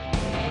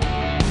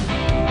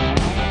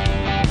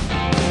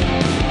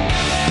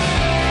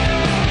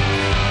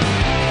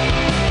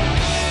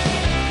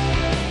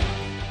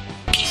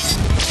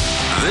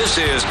 This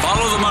is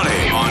Follow the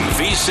Money on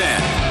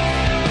VSiN.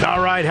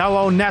 All right,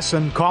 hello,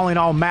 Nesson, calling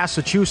all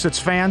Massachusetts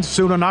fans.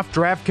 Soon enough,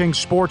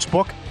 DraftKings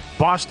Sportsbook,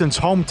 Boston's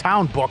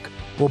hometown book,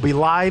 will be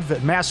live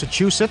at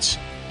Massachusetts.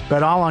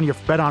 Bet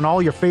on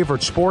all your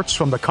favorite sports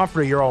from the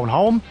comfort of your own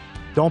home.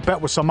 Don't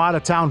bet with some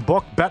out-of-town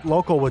book. Bet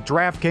local with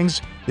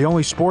DraftKings, the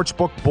only sports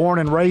book born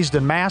and raised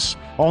in Mass.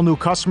 All new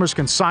customers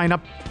can sign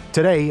up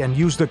today and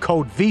use the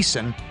code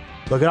VSiN.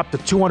 They'll get up to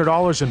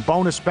 $200 in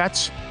bonus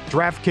bets.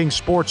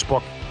 DraftKings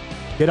Sportsbook.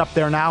 Get up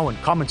there now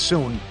and coming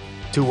soon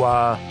to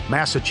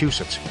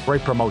Massachusetts.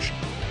 Great promotion.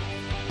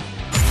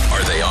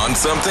 Are they on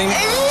something? Is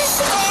this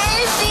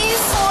going to be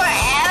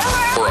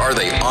forever? Or are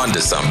they onto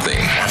something?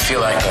 I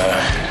feel like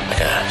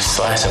a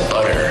slice of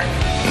butter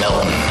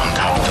melting on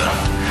top of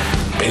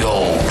a big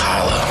old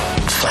pile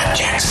of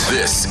flapjacks.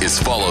 This is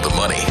Follow the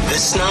Money. The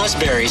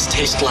snozberries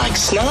taste like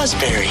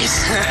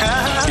snozberries.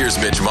 Here's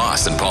Mitch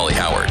Moss and Paulie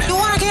Howard. You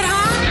want to get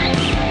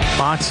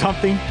high? On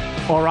something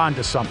or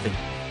onto something?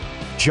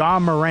 Ja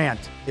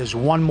Morant is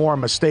one more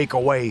mistake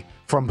away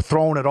from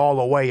throwing it all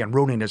away and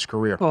ruining his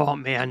career. Oh,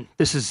 man.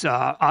 This is,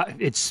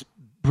 it's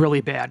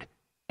really bad.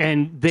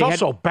 And it's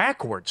also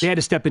backwards. They had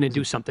to step in and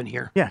do something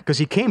here. Yeah, because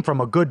he came from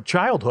a good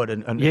childhood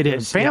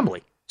and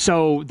family. Yeah.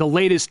 So the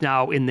latest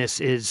now in this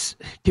is,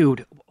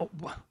 dude,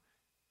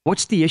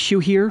 what's the issue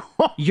here?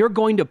 You're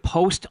going to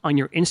post on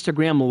your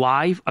Instagram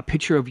Live a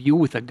picture of you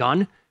with a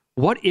gun?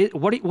 What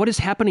is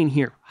happening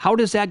here? How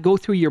does that go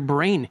through your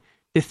brain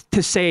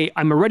to say,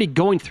 I'm already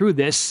going through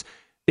this?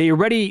 They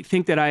already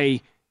think that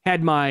I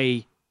had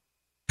my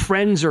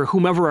friends or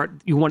whomever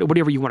you want,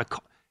 whatever you want to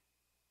call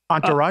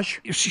entourage.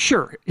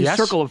 Sure, yes.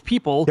 Circle of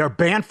people. They're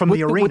banned from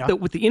the arena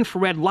with the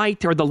infrared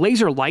light or the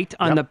laser light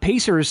on the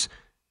Pacers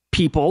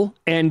people,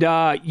 and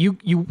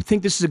you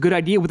think this is a good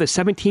idea with a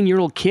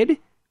 17-year-old kid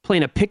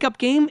playing a pickup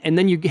game, and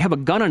then you have a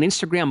gun on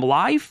Instagram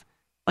Live.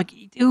 Like,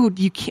 dude,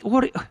 you can't.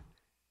 What?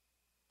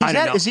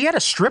 Is he at a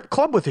strip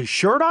club with his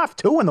shirt off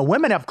too, and the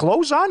women have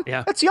clothes on?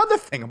 Yeah, that's the other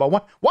thing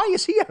about why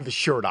is he have his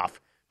shirt off?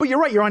 But you're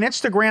right. You're on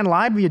Instagram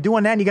Live. You're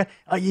doing that. And you got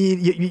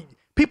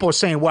people are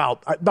saying,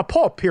 well, the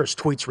Paul Pierce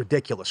tweet's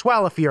ridiculous.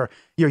 Well, if you're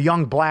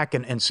young, black,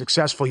 and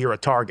successful, you're a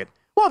target.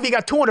 Well, if you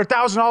got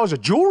 $200,000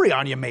 of jewelry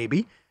on you,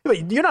 maybe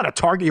you're not a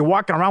target. You're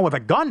walking around with a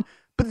gun.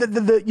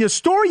 But your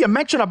story you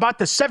mentioned about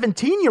the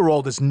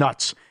 17-year-old is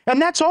nuts,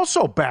 and that's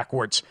also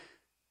backwards.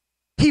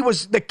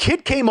 The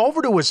kid came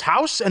over to his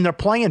house and they're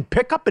playing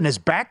pickup in his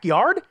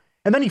backyard,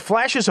 and then he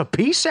flashes a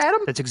piece at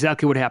him. That's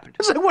exactly what happened.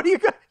 It's like, what do you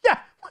got? Yeah,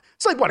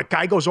 it's like what a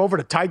guy goes over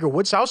to Tiger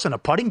Woods' house in a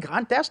putting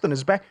contest in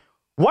his back.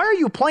 Why are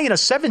you playing a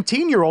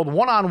 17-year-old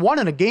one-on-one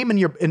in a game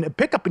in a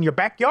pickup in your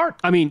backyard?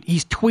 I mean,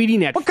 he's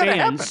tweeting at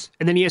fans,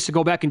 and then he has to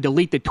go back and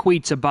delete the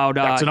tweets about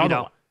that's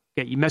another one.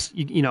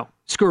 Yeah,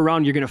 screw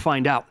around, you're going to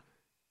find out.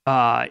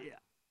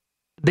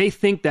 They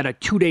think that a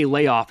 2-day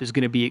layoff is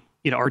going to be,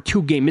 or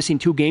missing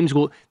 2 games.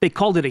 Well, they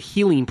called it a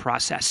healing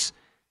process.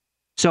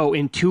 So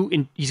he's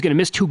going to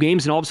miss 2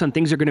 games, and all of a sudden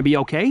things are going to be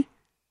okay.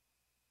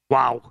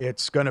 Wow,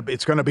 it's going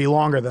to be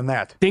longer than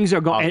that. Things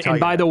are going. And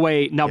by the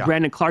way, now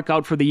Brandon Clark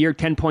out for the year,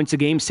 10 points a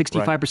game,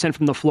 65%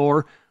 from the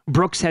floor.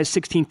 Brooks has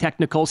 16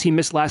 technicals. He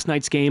missed last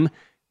night's game.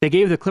 They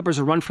gave the Clippers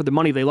a run for the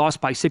money. They lost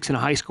by 6 in a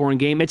high-scoring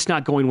game. It's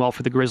not going well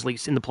for the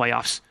Grizzlies in the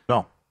playoffs.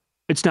 No,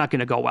 it's not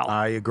going to go well.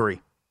 I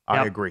agree.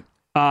 I agree.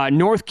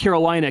 North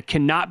Carolina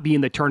cannot be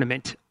in the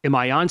tournament. Am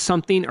I on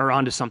something or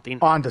onto something?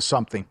 Onto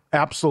something.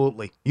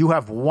 Absolutely. You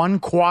have 1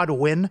 quad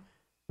win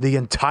the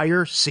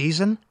entire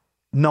season?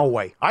 No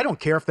way. I don't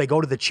care if they go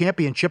to the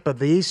championship of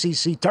the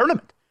ACC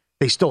tournament.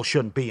 They still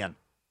shouldn't be in.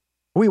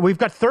 We've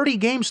got 30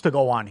 games to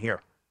go on here.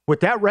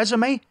 With that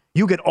resume,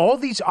 you get all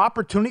these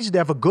opportunities to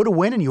have a good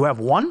win and you have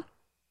 1?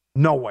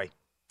 No way.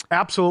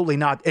 Absolutely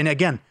not. And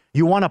again,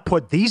 you want to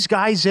put these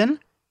guys in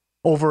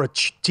over a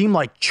team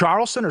like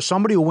Charleston or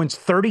somebody who wins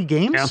 30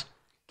 games? Yeah.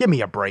 Give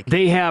me a break.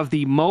 They have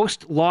the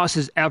most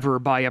losses ever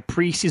by a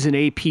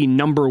preseason AP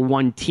number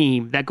 1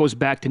 team. That goes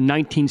back to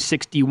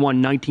 1961,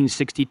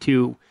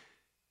 1962.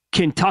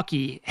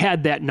 Kentucky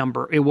had that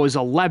number. It was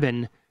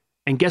 11.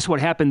 And guess what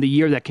happened the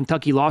year that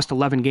Kentucky lost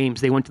 11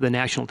 games? They went to the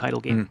national title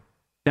game.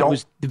 That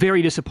was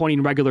very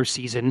disappointing regular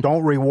season.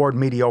 Don't reward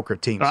mediocre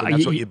teams. And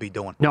that's what you'd be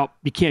doing. No,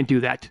 you can't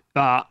do that.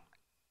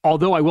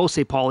 Although I will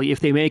say, Paulie, if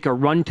they make a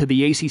run to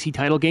the ACC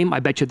title game, I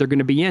bet you they're going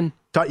to be in.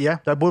 Yeah,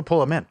 that will pull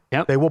them in.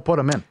 Yep. They will put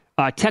them in.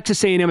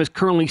 Texas A&M is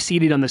currently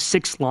seated on the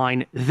 6th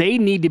line. They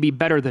need to be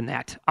better than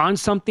that. On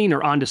something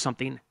or onto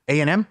something?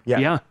 A&M?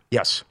 Yeah.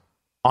 Yes.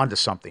 Onto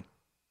something.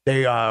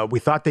 We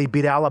thought they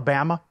beat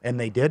Alabama, and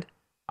they did.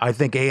 I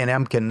think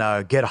A&M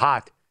can get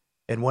hot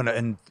and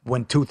win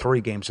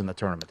 2-3 games in the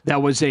tournament.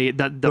 That was the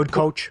good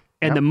coach.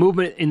 And the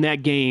movement in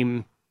that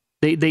game,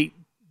 the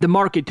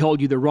market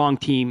told you the wrong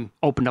team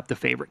opened up the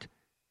favorite.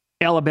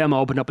 Alabama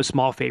opened up a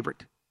small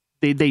favorite.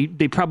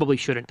 They probably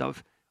shouldn't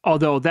have.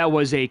 Although that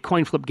was a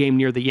coin flip game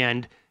near the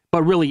end,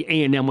 but really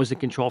A&M was in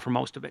control for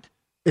most of it.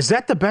 Is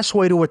that the best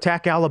way to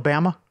attack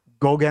Alabama?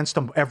 Go against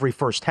them every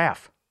first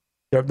half.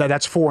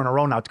 That's 4 in a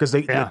row now because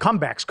the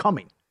comeback's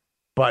coming.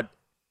 But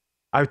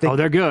I think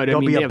they're good.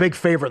 They'll be a big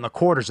favorite in the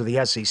quarters of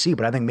the SEC,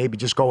 but I think maybe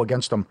just go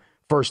against them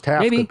first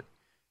half. Maybe.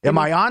 Am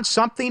I on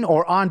something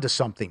or onto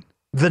something?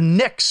 The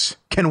Knicks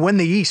can win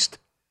the East.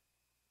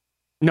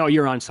 No,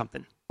 you're on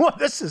something. Well,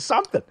 this is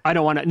something. I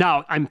don't want to.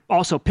 Now, I'm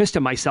also pissed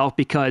at myself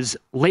because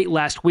late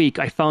last week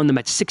I found them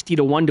at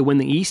 60-1 to win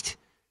the East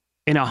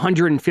and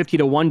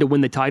 150-1 to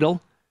win the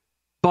title.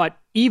 But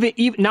even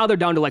now they're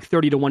down to like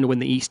 30-1 to win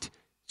the East.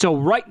 So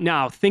right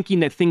now,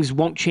 thinking that things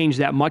won't change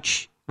that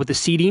much with the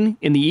seeding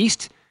in the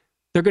East,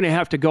 they're going to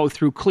have to go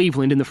through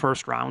Cleveland in the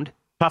first round.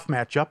 Tough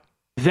matchup.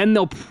 Then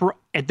they'll,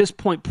 at this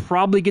point,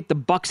 probably get the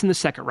Bucks in the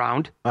second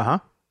round. Uh-huh.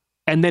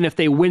 And then if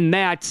they win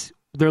that,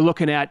 they're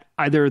looking at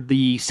either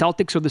the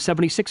Celtics or the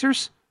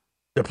 76ers.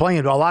 They're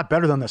playing a lot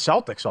better than the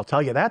Celtics, I'll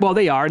tell you that. Well,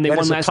 they are, and they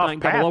won last night in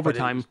double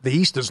overtime. The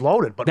East is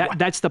loaded. But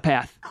that's the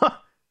path.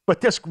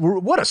 But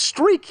what a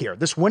streak here,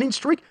 this winning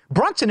streak.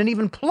 Brunson didn't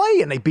even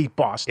play, and they beat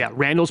Boston. Yeah,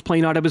 Randall's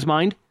playing out of his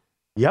mind.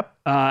 Yep.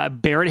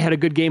 Barrett had a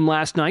good game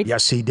last night.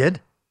 Yes, he did.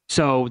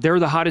 So they're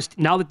the hottest.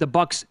 Now that the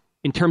Bucks,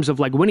 in terms of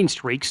like winning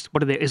streaks,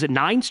 what are they? Is it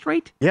 9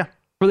 straight? Yeah.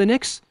 For the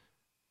Knicks?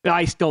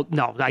 I still,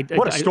 no.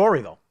 What a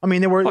story, though. I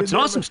mean, it's an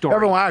awesome story.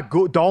 Everyone,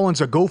 Dolan's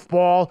a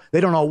goofball.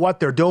 They don't know what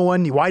they're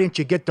doing. Why didn't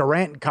you get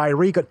Durant and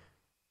Kyrie?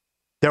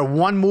 They're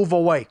one move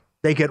away.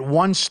 They get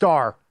one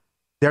star.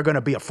 They're going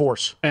to be a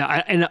force.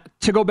 And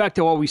to go back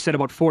to what we said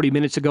about 40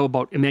 minutes ago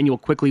about Emmanuel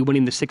Quickley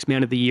winning the 6th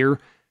Man of the Year,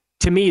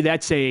 to me,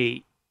 it's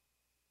a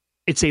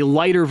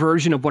lighter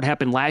version of what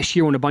happened last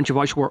year when a bunch of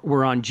us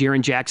were on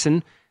Jaren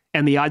Jackson,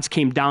 and the odds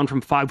came down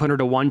from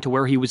 500-1 to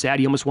where he was at.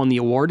 He almost won the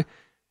award.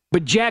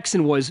 But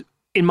Jackson was,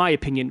 in my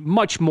opinion,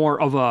 much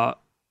more of a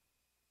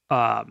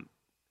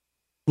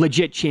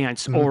legit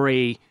chance or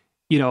a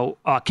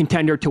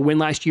contender to win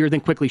last year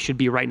than Quickley should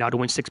be right now to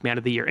win 6th Man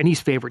of the Year. And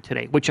he's favored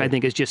today, which I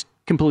think is just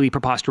completely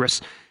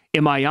preposterous.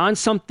 Am I on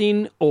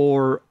something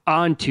or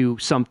onto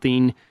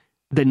something?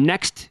 The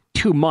next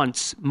 2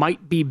 months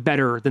might be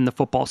better than the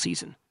football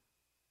season.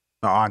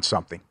 On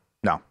something.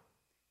 No.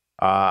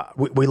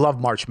 We love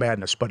March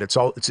Madness, but it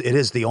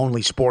is the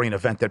only sporting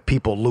event that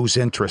people lose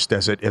interest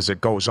as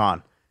it goes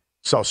on.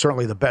 So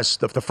certainly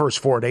the first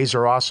 4 days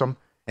are awesome,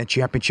 and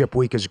championship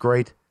week is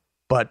great.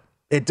 But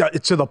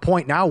it's to the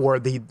point now where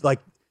the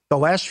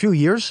last few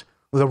years,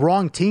 the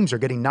wrong teams are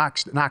getting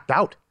knocked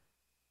out.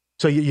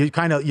 So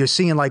you're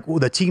seeing like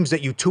the teams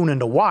that you tune in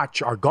to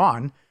watch are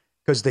gone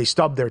because they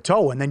stubbed their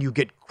toe, and then you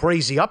get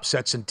crazy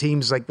upsets and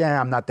teams like,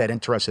 I'm not that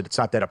interested. It's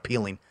not that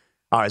appealing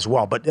as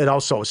well. But it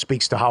also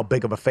speaks to how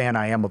big of a fan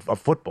I am of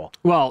football.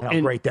 Well, and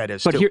how great that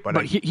is too. You're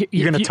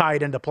going to tie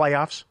it into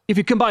playoffs? If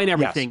you combine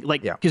everything,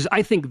 yes. Because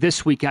I think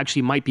this week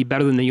actually might be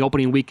better than the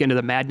opening weekend of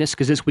the Madness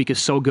because this week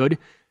is so good.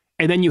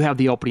 And then you have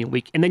the opening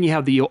week, and then you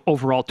have the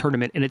overall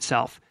tournament in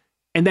itself.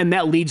 And then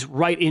that leads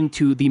right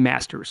into the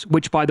Masters,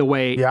 which, by the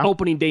way,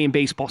 opening day in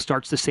baseball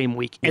starts the same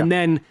week. Yeah. And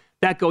then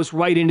that goes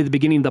right into the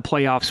beginning of the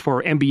playoffs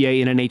for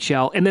NBA and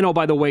NHL. And then,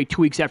 by the way,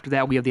 2 weeks after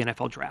that, we have the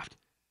NFL draft.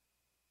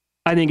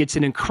 I think it's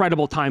an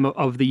incredible time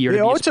of the year to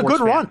be a it's a good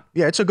fan. run.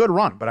 Yeah, it's a good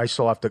run, but I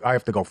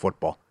have to go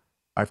football.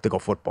 All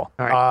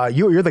right.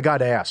 You're the guy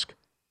to ask.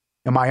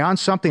 Am I on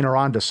something or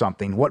onto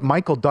something? What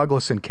Michael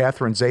Douglas and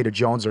Catherine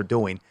Zeta-Jones are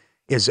doing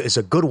is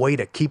a good way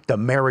to keep the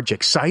marriage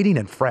exciting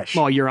and fresh.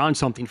 Well, you're on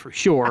something for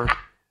sure.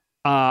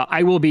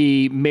 I will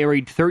be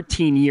married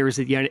 13 years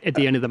at the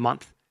end of the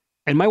month.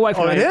 And my wife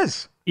and I... it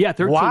is? Yeah,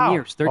 13 wow.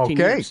 years. 13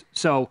 years.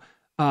 So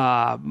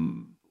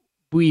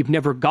we've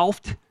never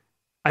golfed,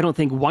 I don't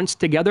think, once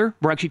together.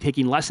 We're actually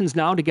taking lessons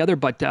now together,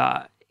 but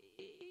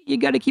you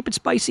got to keep it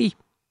spicy.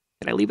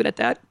 Can I leave it at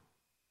that?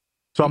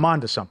 So I'm on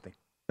to something.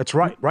 That's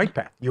right,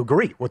 Pat. You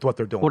agree with what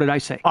they're doing. What did I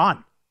say?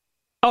 On.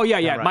 Oh,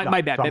 yeah. Right.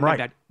 My bad. So My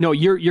bad. No,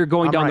 you're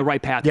going down the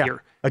right path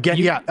here. Again,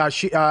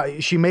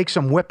 she makes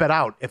him whip it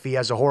out if he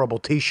has a horrible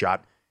tee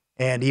shot,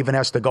 and even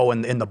has to go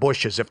in the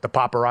bushes if the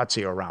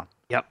paparazzi are around.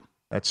 Yep.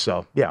 That's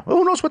who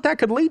knows what that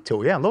could lead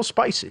to? Yeah, a little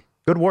spicy.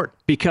 Good word.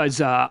 Because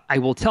I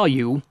will tell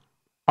you,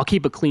 I'll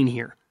keep it clean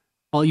here.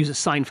 I'll use a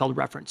Seinfeld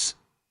reference.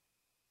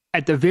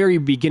 At the very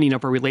beginning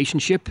of our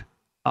relationship,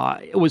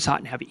 it was hot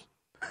and heavy.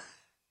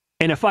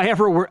 And if I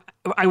ever were,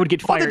 I would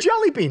get fired. Oh, the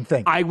jelly bean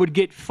thing. I would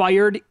get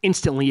fired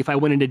instantly if I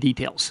went into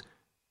details.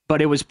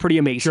 But it was pretty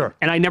amazing. Sure.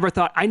 And I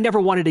never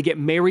wanted to get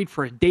married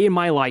for a day in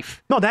my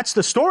life. No, that's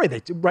the story.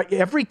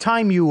 Every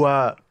time you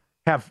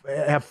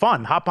have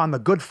fun, hop on the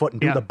good foot and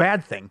do the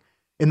bad thing.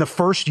 In the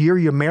first year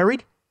you're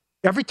married,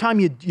 every time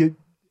you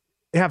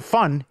have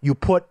fun, you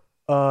put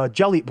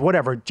jelly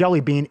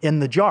bean in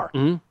the jar.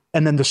 Mm-hmm.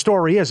 And then the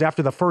story is,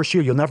 after the first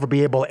year, you'll never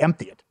be able to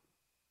empty it.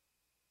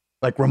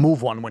 Like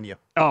remove one when you...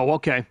 Oh,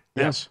 okay.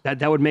 Yes. Yeah,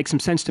 that would make some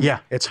sense to me. Yeah,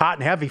 it's hot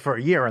and heavy for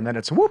a year, and then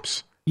it's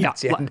whoops. Yeah,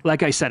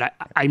 like I said,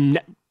 I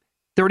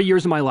 30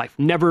 years of my life,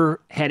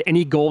 never had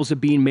any goals of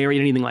being married,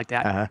 anything like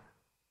that. Uh-huh.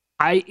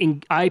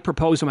 I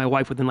proposed to my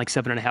wife within like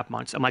 7.5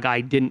 months. I'm like,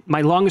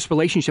 my longest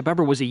relationship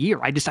ever was a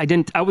year. I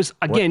was,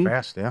 again,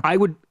 fast, yeah. I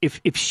would,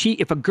 if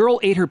a girl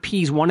ate her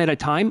peas one at a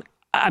time,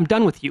 I'm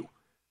done with you.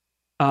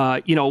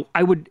 I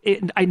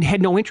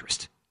had no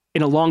interest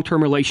in a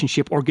long-term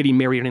relationship or getting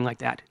married or anything like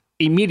that.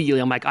 Immediately,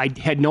 I'm like, I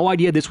had no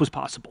idea this was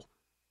possible.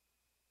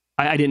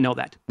 I didn't know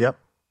that. Yep.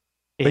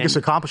 Biggest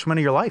accomplishment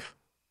of your life.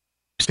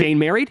 Staying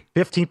married?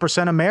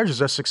 15% of marriages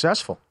are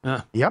successful.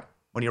 Yep.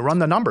 When you run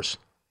the numbers.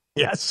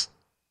 Yes.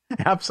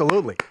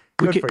 Absolutely.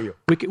 Good for you.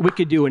 We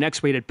could do an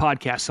X-rated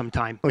podcast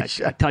sometime. I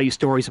tell you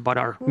stories about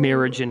our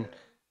marriage, and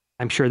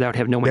I'm sure that would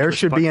have no interest. There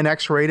should be an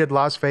X-rated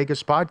Las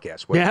Vegas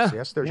podcast.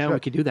 Yes, there should. Yeah,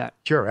 we could do that.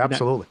 Sure,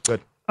 absolutely.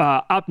 Good.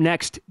 Up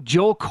next,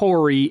 Joel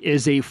Corey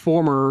is a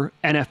former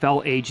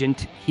NFL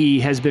agent. He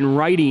has been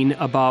writing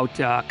about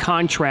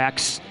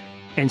contracts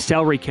and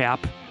salary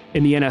cap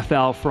in the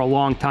NFL for a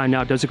long time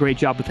now. Does a great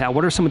job with that.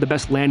 What are some of the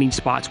best landing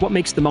spots? What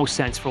makes the most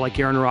sense for like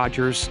Aaron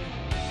Rodgers,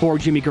 for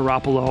Jimmy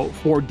Garoppolo,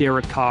 for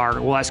Derek Carr?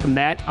 We'll ask him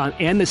that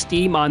and the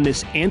steam on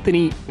this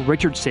Anthony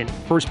Richardson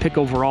first pick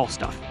overall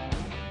stuff.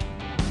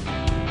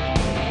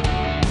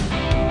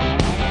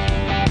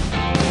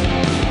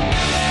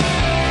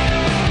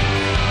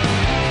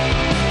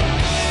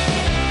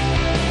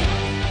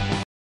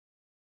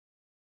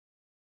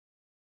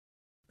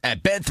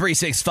 At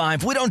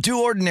Bet365, we don't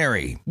do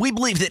ordinary. We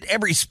believe that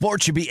every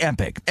sport should be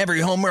epic.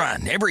 Every home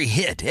run, every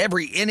hit,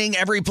 every inning,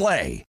 every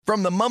play.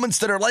 From the moments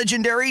that are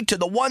legendary to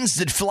the ones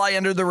that fly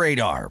under the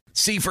radar.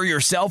 See for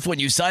yourself when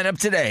you sign up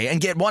today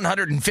and get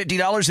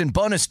 $150 in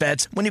bonus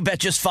bets when you bet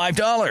just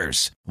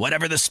 $5.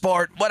 Whatever the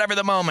sport, whatever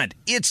the moment,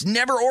 it's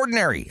never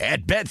ordinary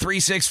at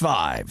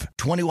Bet365.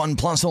 21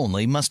 plus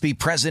only. Must be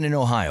present in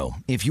Ohio.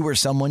 If you or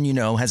someone you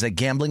know has a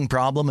gambling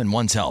problem and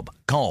wants help,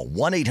 call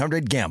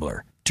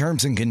 1-800-GAMBLER.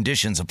 Terms and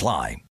conditions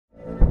apply.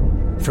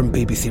 From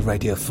BBC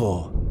Radio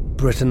 4,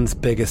 Britain's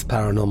biggest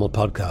paranormal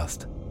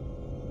podcast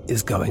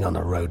is going on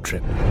a road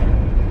trip.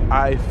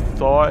 I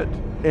thought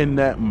in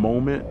that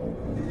moment,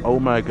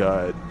 oh my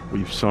God,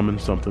 we've summoned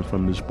something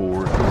from this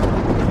board.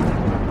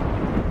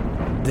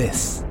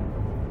 This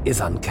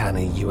is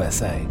Uncanny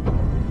USA.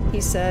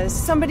 He says,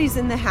 somebody's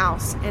in the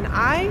house, and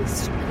I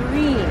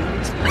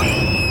screamed.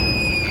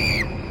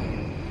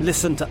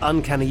 Listen to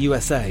Uncanny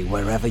USA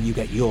wherever you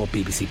get your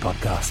BBC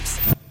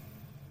podcasts,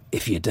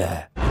 if you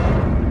dare.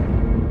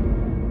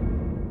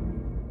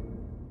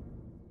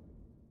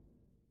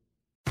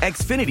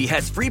 Xfinity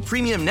has free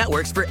premium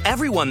networks for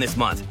everyone this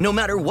month, no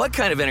matter what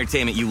kind of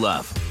entertainment you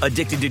love.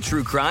 Addicted to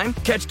true crime?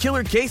 Catch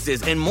killer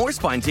cases and more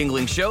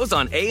spine-tingling shows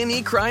on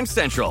A&E Crime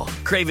Central.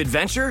 Crave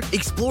adventure?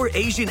 Explore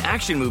Asian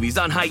action movies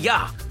on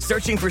Hi-YAH.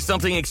 Searching for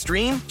something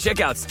extreme?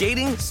 Check out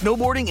skating,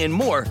 snowboarding, and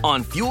more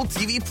on Fuel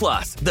TV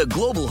Plus, the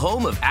global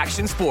home of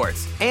action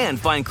sports. And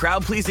find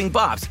crowd-pleasing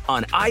bops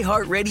on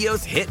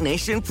iHeartRadio's Hit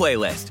Nation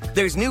playlist.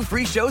 There's new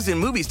free shows and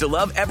movies to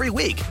love every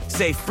week.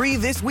 Say free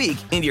this week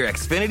in your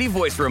Xfinity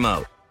voice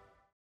remote.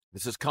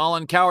 This is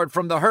Colin Cowherd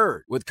from The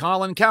Herd with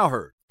Colin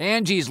Cowherd.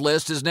 Angie's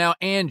List is now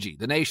Angie,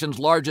 the nation's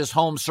largest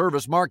home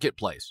service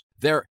marketplace.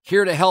 They're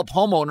here to help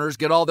homeowners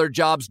get all their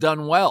jobs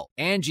done well.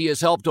 Angie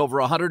has helped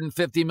over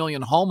 150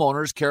 million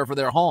homeowners care for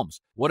their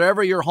homes.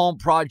 Whatever your home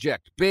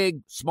project,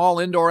 big, small,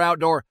 indoor,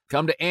 outdoor,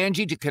 come to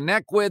Angie to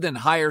connect with and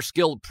hire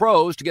skilled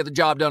pros to get the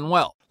job done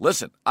well.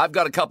 Listen, I've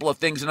got a couple of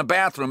things in a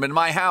bathroom in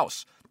my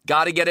house.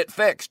 Got to get it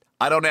fixed.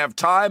 I don't have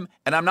time,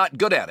 and I'm not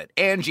good at it.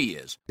 Angie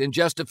is. In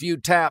just a few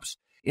taps,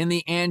 in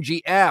the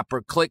Angie app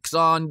or clicks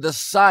on the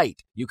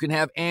site, you can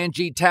have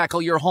Angie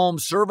tackle your home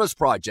service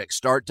project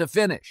start to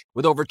finish.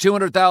 With over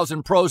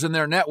 200,000 pros in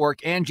their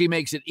network, Angie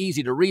makes it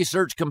easy to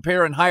research,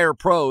 compare, and hire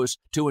pros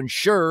to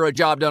ensure a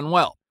job done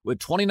well. With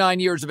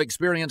 29 years of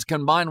experience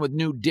combined with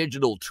new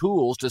digital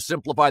tools to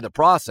simplify the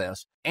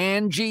process,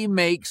 Angie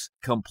makes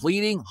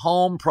completing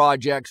home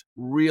projects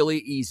really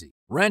easy.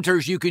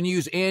 Renters, you can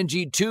use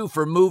Angie too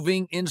for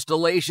moving,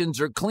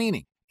 installations, or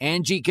cleaning.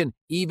 Angie can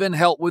even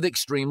help with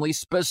extremely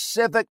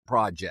specific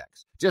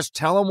projects. Just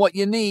tell them what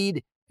you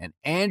need, and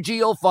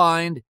Angie will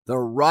find the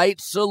right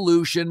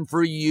solution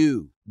for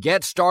you.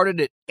 Get started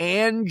at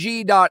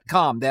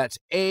Angie.com. That's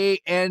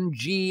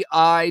ANGI.com,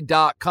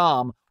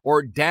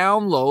 or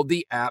download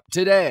the app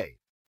today.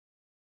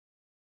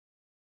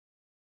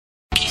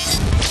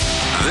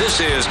 This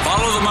is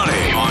Follow the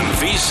Money on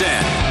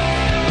VSiN.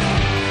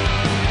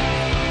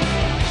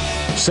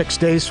 6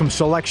 days from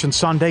Selection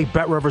Sunday,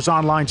 BetRivers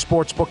Online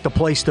Sportsbook, the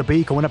place to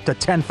be, going up to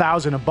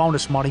 $10,000 in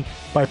bonus money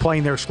by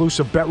playing their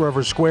exclusive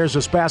BetRivers Squares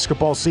this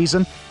basketball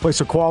season. Place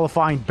a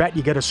qualifying bet,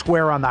 you get a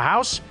square on the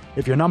house.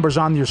 If your numbers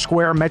on your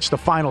square match the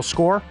final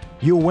score,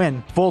 you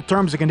win. Full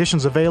terms and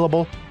conditions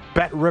available,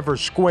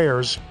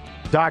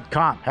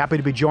 BetRiversSquares.com. Happy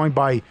to be joined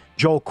by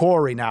Joel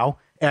Corey now,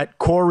 at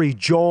Corey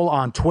Joel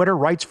on Twitter,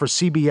 writes for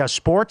CBS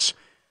Sports,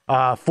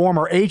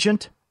 former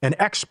agent, an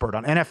expert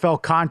on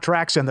NFL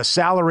contracts and the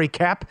salary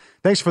cap.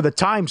 Thanks for the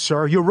time,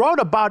 sir. You wrote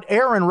about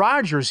Aaron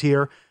Rodgers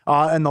here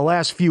in the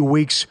last few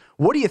weeks.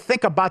 What do you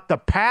think about the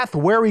path,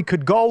 where he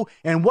could go,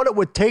 and what it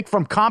would take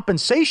from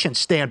compensation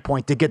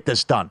standpoint to get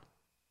this done?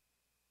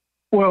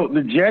 Well,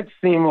 the Jets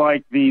seem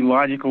like the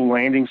logical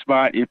landing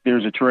spot if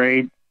there's a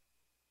trade.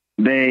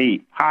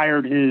 They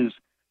hired his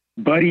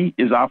buddy,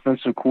 his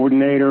offensive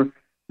coordinator,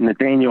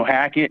 Nathaniel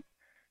Hackett.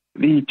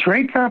 The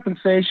trade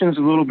compensation is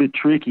a little bit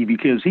tricky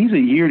because he's a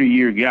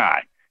year-to-year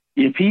guy.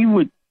 If he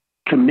would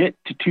commit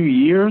to 2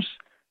 years,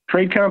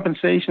 trade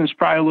compensation is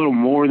probably a little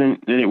more than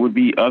it would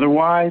be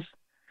otherwise.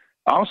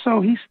 Also,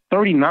 he's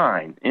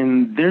 39,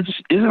 and there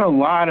just isn't a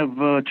lot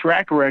of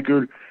track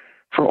record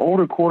for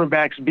older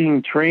quarterbacks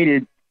being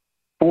traded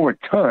for a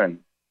ton.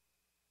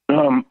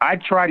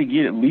 I'd try to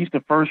get at least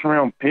a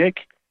first-round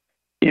pick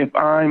if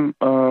I'm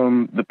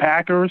the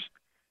Packers.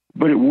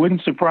 But it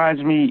wouldn't surprise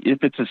me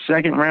if it's a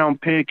second-round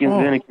pick and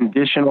then a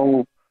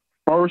conditional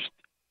first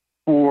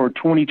for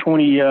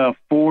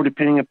 2024,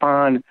 depending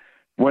upon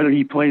whether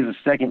he plays a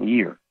second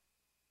year.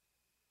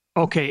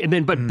 Okay, and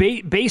then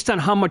based on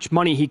how much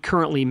money he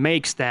currently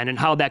makes then and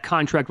how that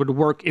contract would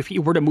work if he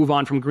were to move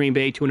on from Green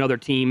Bay to another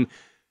team,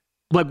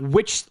 like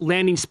which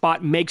landing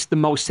spot makes the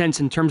most sense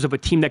in terms of a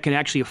team that can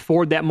actually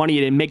afford that money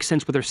and it makes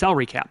sense with their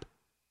salary cap?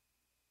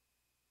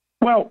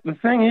 Well, the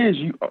thing is,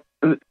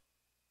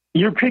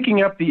 you're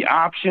picking up the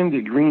option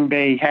that Green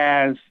Bay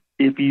has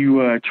if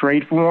you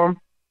trade for him.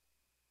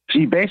 So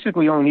you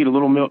basically only need a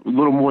little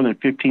more than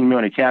 $15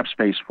 million of cap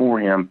space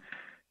for him,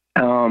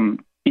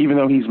 even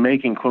though he's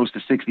making close to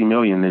 $60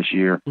 million this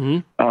year.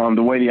 Mm-hmm.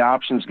 The way the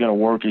option is going to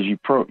work is you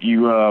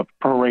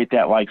prorate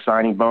that like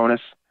signing bonus.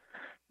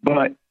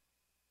 But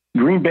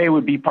Green Bay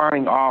would be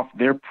pawning off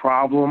their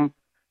problem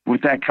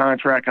with that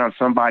contract on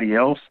somebody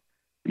else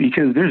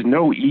because there's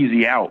no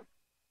easy out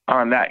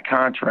on that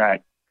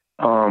contract.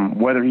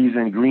 Whether he's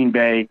in Green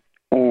Bay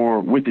or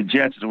with the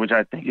Jets, which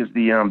I think is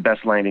the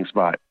best landing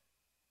spot.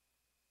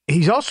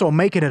 He's also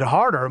making it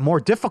harder, more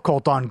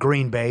difficult on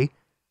Green Bay.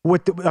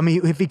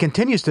 If he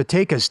continues to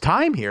take his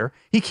time here,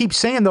 he keeps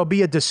saying there'll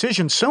be a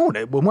decision soon.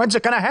 When's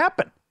it going to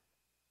happen?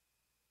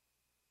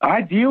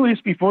 Ideally,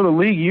 it's before the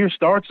league year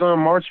starts on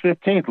March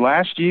 15th.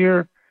 Last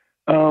year,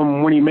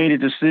 when he made a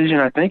decision,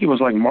 I think it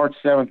was like March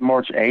 7th,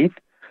 March 8th.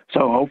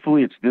 So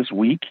hopefully it's this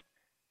week.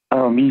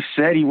 He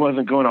said he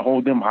wasn't going to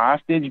hold them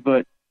hostage,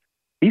 but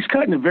he's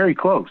cutting it very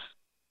close.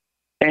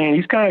 And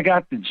he's kind of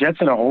got the Jets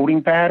in a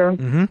holding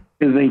pattern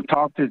as they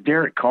talk to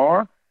Derek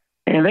Carr.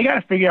 And they got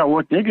to figure out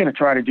what they're going to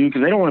try to do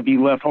because they don't want to be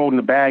left holding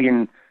the bag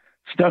and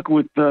stuck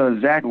with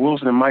Zach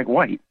Wilson and Mike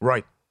White.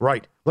 Right.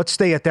 Let's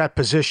stay at that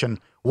position.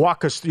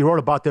 Walk us. You wrote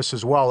about this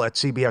as well at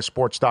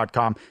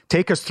CBSSports.com.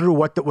 Take us through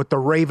what the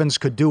Ravens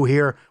could do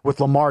here with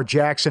Lamar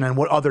Jackson and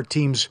what other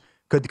teams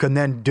could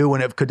then do,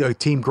 and if could a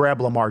team grab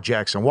Lamar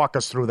Jackson. Walk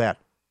us through that.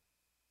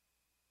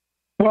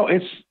 Well,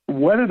 it's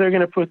whether they're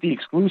going to put the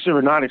exclusive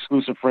or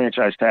non-exclusive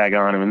franchise tag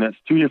on him, and that's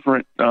two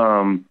different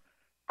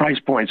price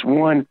points.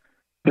 One,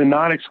 the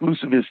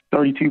non-exclusive is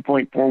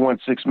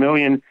 $32.416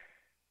 million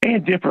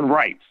and different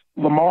rights.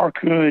 Lamar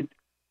could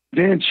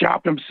then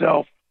shop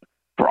himself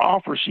for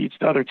offer sheets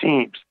to other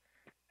teams.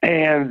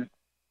 And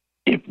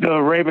if the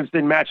Ravens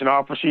didn't match an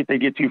offer sheet, they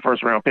get 2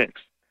 first-round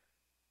picks.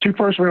 2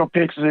 first-round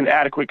picks is an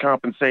adequate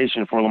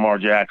compensation for Lamar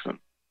Jackson.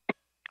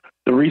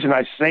 The reason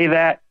I say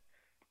that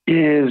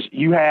is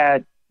you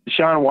had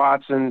Deshaun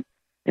Watson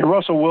and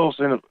Russell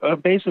Wilson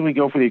basically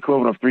go for the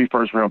equivalent of 3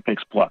 first-round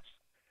picks plus.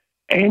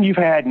 And you've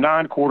had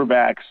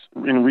non-quarterbacks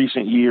in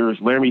recent years,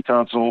 Laramie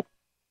Tunsil,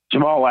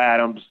 Jamal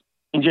Adams,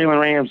 and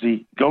Jalen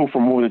Ramsey go for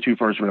more than 2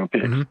 first-round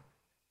picks.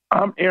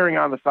 I'm erring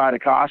on the side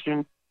of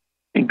caution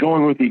and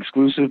going with the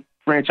exclusive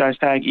franchise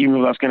tag, even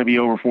though that's going to be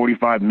over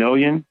 $45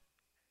 million.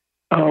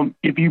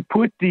 If you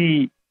put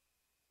the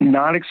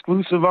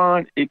non-exclusive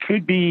on, it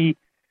could be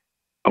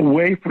a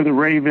way for the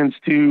Ravens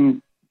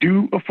to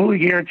do a fully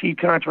guaranteed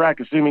contract,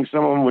 assuming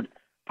someone would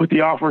put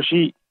the offer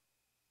sheet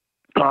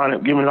on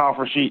it, give an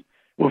offer sheet,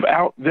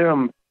 without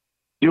them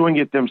doing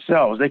it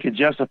themselves. They could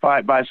justify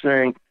it by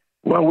saying,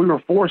 well, we were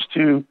forced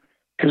to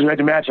because we had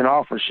to match an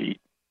offer sheet.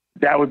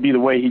 That would be the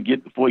way he'd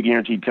get the fully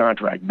guaranteed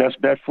contract. Best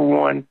bet for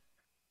one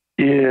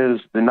is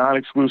the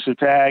non-exclusive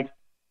tag,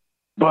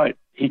 but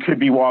he could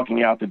be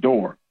walking out the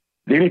door.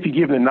 Then if you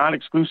give him the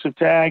non-exclusive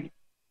tag,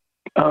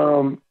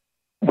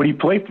 would he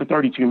play for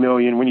 $32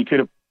 million when he could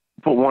have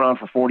put one on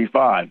for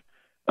 $45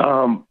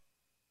 million?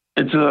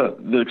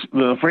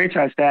 The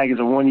franchise tag is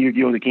a 1-year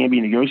deal that can't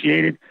be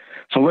negotiated.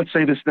 So let's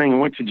say this thing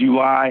went to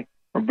July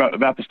or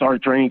about to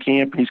start training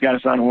camp and he's got to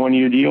sign a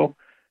 1-year deal.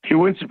 It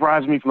wouldn't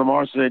surprise me if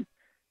Lamar said,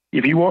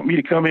 if you want me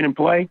to come in and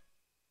play,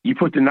 you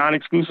put the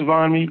non-exclusive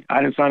on me.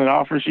 I didn't sign an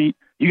offer sheet.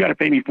 You got to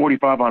pay me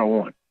 $45 on a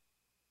 1.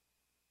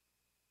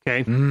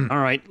 Okay. All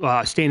right.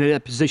 Staying in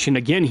that position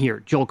again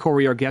here. Joel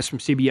Corey, our guest from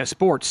CBS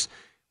Sports.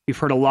 We've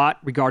heard a lot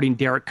regarding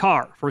Derek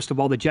Carr. First of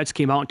all, the Jets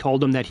came out and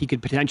told him that he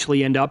could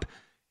potentially end up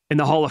in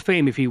the Hall of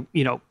Fame if he,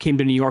 came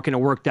to New York and it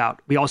worked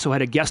out. We also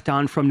had a guest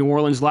on from New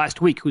Orleans last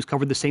week who's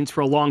covered the Saints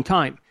for a long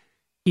time.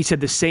 He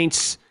said the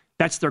Saints,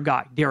 that's their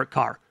guy, Derek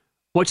Carr.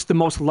 What's the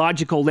most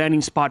logical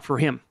landing spot for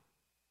him?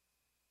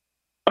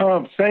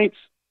 Saints,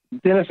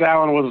 Dennis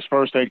Allen was his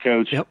first head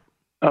coach. Yep.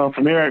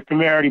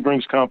 Familiarity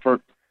brings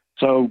comfort.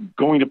 So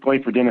going to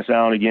play for Dennis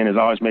Allen again has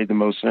always made the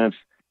most sense.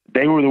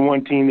 They were the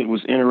one team that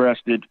was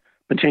interested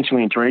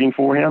potentially in trading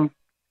for him.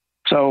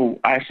 So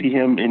I see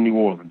him in New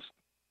Orleans.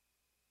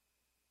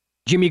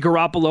 Jimmy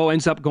Garoppolo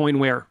ends up going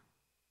where?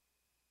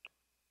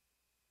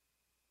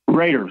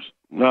 Raiders.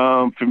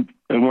 And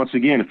once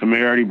again,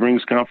 familiarity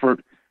brings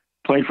comfort.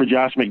 Played for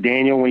Josh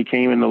McDaniel when he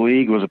came in the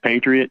league, was a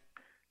Patriot.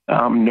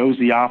 Knows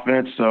the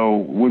offense, so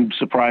wouldn't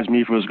surprise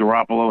me if it was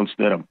Garoppolo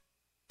instead of him.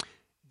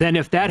 Then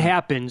if that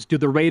happens, do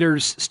the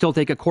Raiders still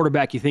take a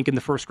quarterback, you think, in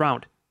the first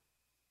round?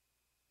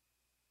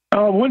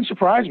 Wouldn't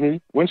surprise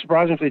me. Wouldn't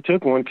surprise me if they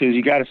took one because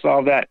you got to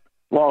solve that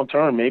long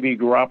term. Maybe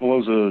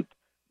Garoppolo's a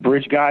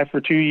bridge guy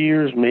for 2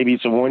 years. Maybe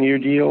it's a 1-year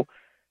deal.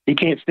 He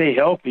can't stay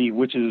healthy,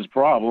 which is his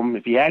problem.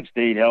 If he had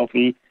stayed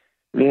healthy,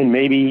 then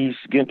maybe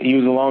he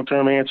was a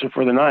long-term answer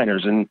for the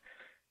Niners. And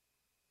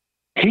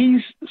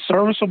he's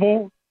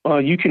serviceable.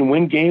 You can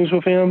win games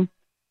with him,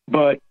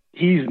 but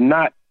he's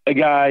not a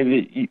guy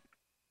that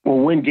will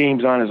win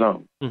games on his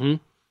own. Mm-hmm.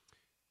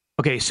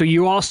 Okay, so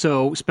you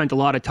also spent a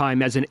lot of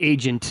time as an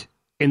agent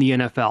in the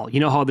NFL. You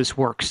know how this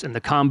works, and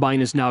the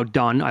Combine is now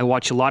done. I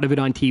watched a lot of it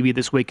on TV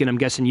this week, and I'm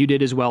guessing you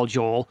did as well,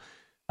 Joel.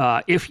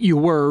 If you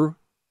were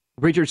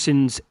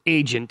Richardson's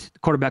agent, the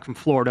quarterback from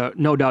Florida,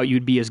 no doubt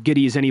you'd be as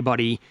giddy as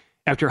anybody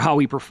after how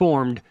he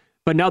performed.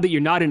 But now that you're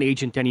not an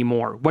agent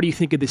anymore, what do you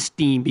think of this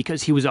team?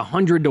 Because he was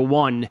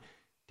 100-1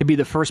 to be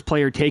the first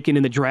player taken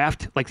in the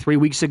draft like 3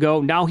 weeks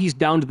ago. Now he's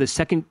down to the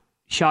second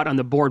shot on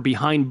the board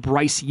behind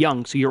Bryce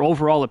Young. So your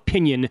overall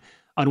opinion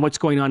on what's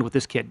going on with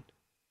this kid?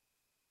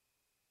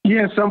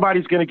 Yeah,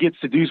 somebody's going to get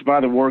seduced by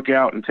the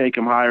workout and take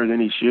him higher than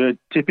he should.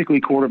 Typically,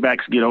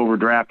 quarterbacks get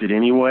overdrafted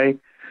anyway.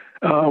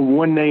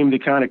 One name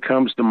that kind of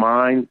comes to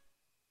mind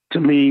to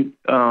me,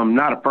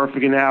 not a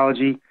perfect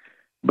analogy,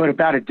 but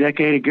about a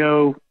decade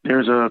ago,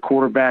 there's a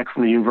quarterback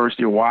from the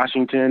University of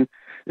Washington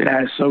that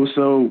had a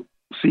so-so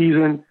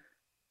season,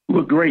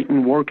 looked great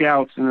in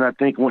workouts, and I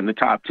think went in the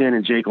top 10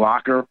 in Jake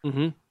Locker.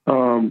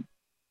 Mm-hmm.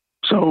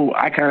 So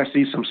I kind of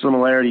see some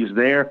similarities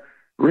there.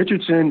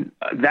 Richardson,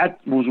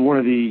 that was one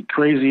of the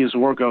craziest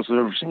workouts I've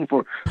ever seen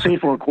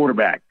for a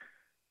quarterback.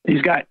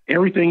 He's got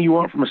everything you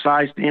want from a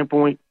size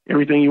standpoint,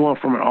 everything you want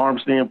from an arm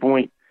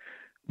standpoint,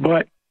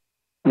 but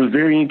was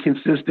very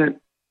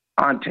inconsistent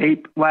on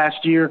tape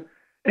last year,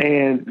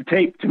 and the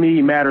tape to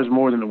me matters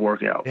more than the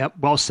workout. Yep,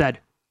 well said.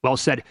 Well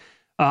said.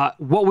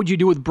 What would you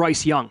do with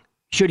Bryce Young?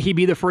 Should he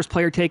be the first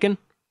player taken?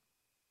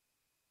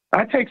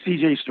 I take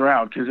C.J.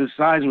 Stroud because his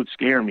size would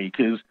scare me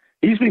because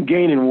he's been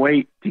gaining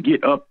weight to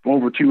get up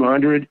over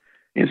 200,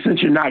 and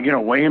since you're not going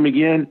to weigh him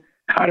again,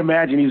 I'd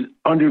imagine he's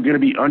going to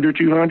be under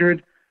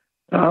 200.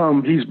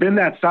 He's been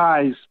that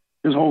size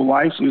his whole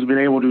life, so he's been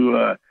able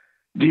to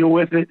deal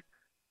with it.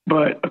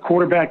 But a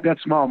quarterback that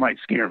small might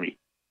scare me.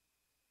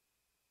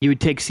 You would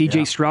take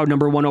C.J. Stroud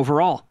number 1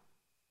 overall?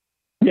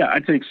 Yeah,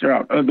 I'd take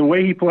Stroud. The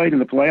way he played in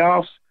the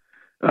playoffs,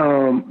 that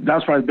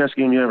was probably the best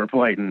game he ever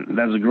played, and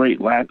that's a great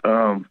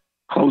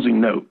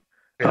closing note,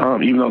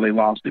 even though they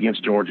lost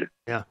against Georgia.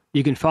 Yeah,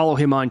 you can follow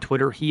him on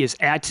Twitter. He is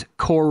at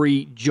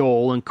Corey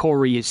Joel, and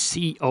Corey is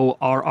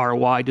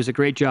Corry. Does a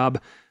great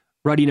job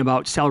writing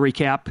about salary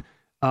cap,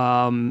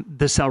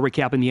 the salary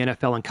cap in the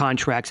NFL and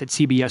contracts at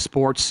CBS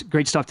Sports.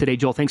 Great stuff today,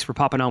 Joel. Thanks for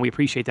popping on. We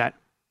appreciate that.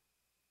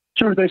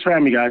 Sure, thanks for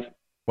having me, guys.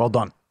 Well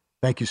done.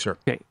 Thank you, sir.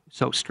 Okay,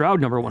 so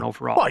Stroud number 1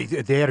 overall. Well,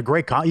 they had a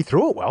great he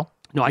threw it well.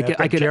 No, I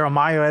could.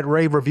 Jeremiah had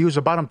rave reviews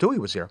about him too. He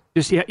was here.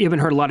 Just you haven't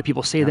heard a lot of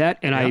people say that,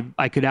 and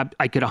I could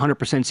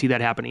 100% see that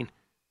happening,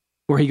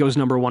 where he goes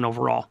number 1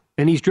 overall,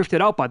 and he's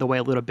drifted out by the way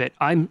a little bit.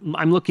 I'm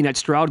looking at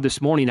Stroud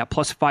this morning at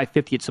plus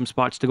 550 at some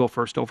spots to go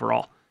first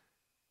overall.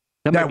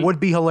 That would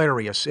be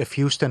hilarious if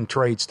Houston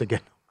trades to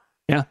get.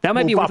 Yeah, that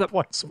might be worth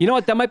a. You know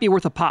what? That might be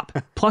worth a pop.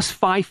 Plus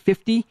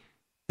 550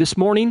 this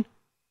morning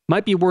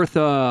might be worth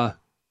a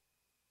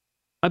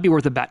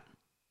bet.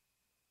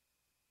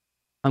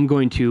 I'm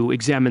going to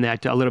examine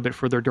that a little bit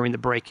further during the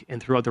break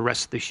and throughout the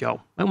rest of the show.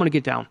 I want to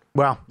get down.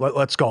 Well,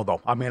 let's go, though.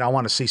 I mean, I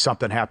want to see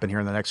something happen here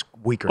in the next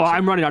week or two.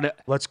 I'm running out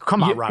of...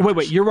 Come on, Rodgers.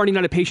 Wait. You're running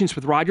out of patience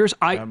with Rodgers?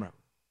 I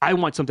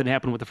want something to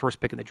happen with the first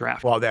pick in the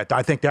draft. Well,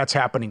 I think that's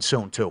happening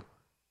soon, too.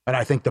 And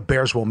I think the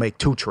Bears will make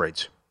 2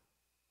 trades.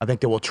 I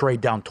think they will trade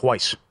down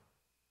twice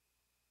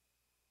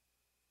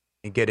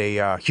and get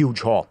a huge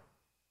haul,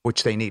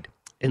 which they need.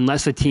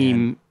 Unless a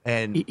team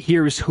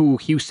hears who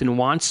Houston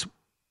wants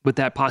with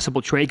that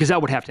possible trade, because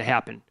that would have to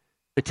happen.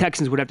 The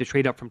Texans would have to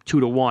trade up from 2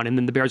 to 1, and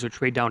then the Bears would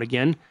trade down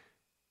again.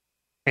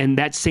 And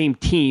that same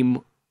team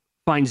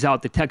finds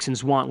out the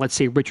Texans want, let's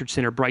say,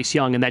 Richardson or Bryce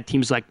Young, and that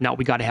team's like, no,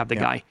 we got to have the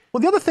guy.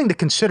 Well, the other thing to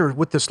consider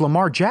with this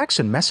Lamar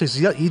Jackson mess is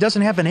he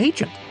doesn't have an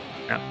agent.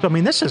 Yeah. So, I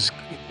mean, this is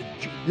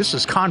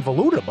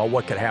convoluted about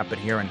what could happen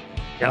here, and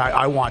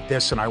I want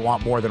this and I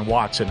want more than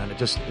Watson, and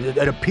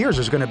it appears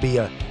there's going to be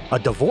a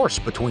divorce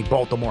between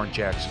Baltimore and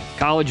Jackson.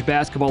 College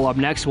basketball up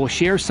next. We'll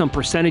share some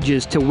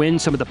percentages to win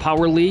some of the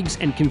power leagues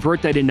and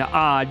convert that into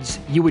odds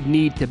you would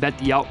need to bet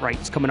the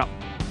outrights. Coming up.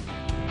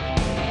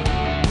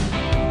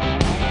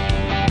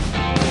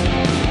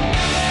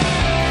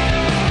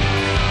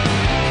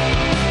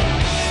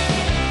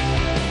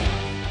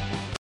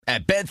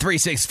 At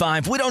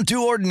Bet365, we don't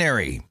do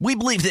ordinary. We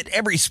believe that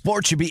every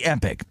sport should be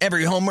epic.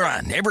 Every home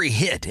run, every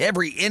hit,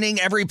 every inning,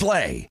 every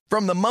play.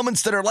 From the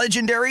moments that are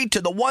legendary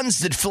to the ones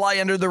that fly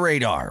under the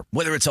radar.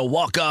 Whether it's a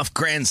walk-off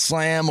grand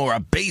slam or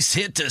a base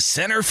hit to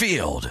center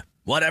field.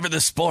 Whatever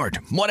the sport,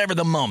 whatever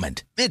the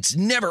moment. It's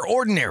never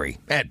ordinary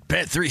at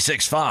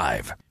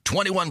Bet365.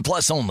 21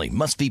 plus only.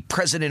 Must be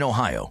present in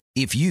Ohio.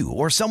 If you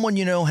or someone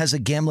you know has a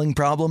gambling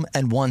problem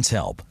and wants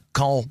help,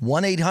 call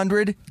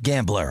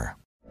 1-800-GAMBLER.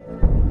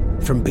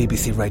 From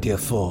BBC Radio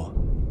 4,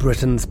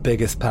 Britain's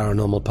biggest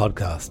paranormal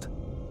podcast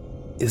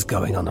is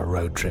going on a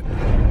road trip.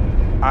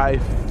 I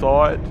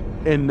thought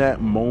in that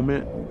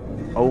moment,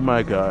 oh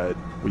my God,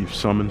 we've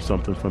summoned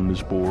something from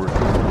this board.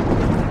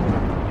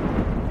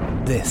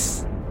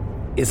 This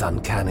is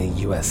Uncanny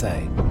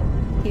USA.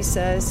 He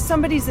says,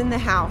 somebody's in the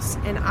house,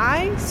 and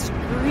I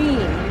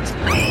screamed.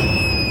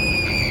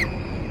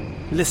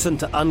 Listen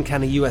to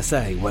Uncanny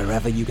USA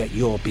wherever you get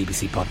your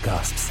BBC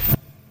podcasts,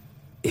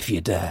 if you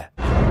dare.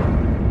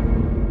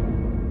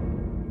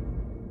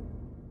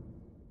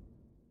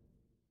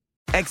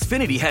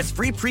 Xfinity has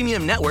free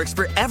premium networks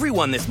for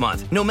everyone this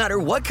month, no matter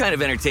what kind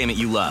of entertainment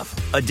you love.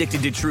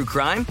 Addicted to true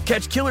crime?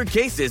 Catch killer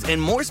cases and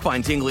more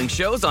spine-tingling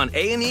shows on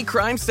A&E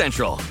Crime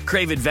Central.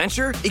 Crave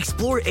adventure?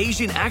 Explore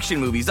Asian action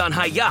movies on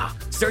Hi-YAH.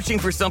 Searching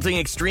for something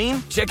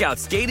extreme? Check out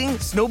skating,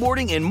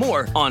 snowboarding, and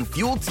more on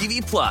Fuel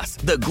TV Plus,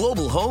 the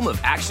global home of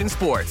action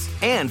sports.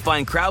 And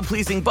find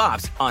crowd-pleasing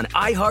bops on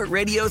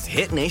iHeartRadio's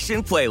Hit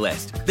Nation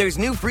playlist. There's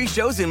new free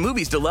shows and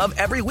movies to love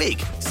every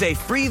week. Say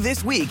free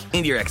this week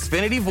in your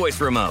Xfinity voice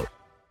remote.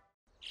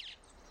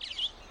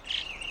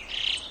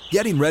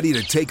 Getting ready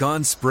to take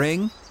on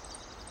spring?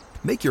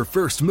 Make your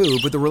first move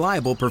with the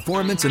reliable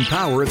performance and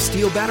power of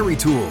Steel battery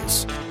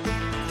tools.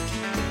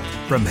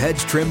 From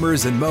hedge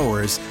trimmers and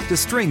mowers to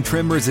string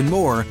trimmers and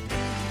more,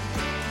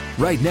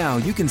 right now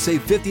you can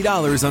save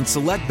 $50 on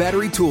select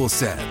battery tool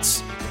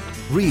sets.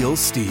 Real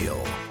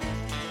Steel.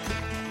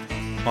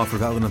 Offer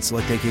valid on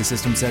select AK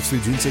system sets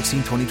through June 16,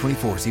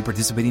 2024. See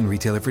participating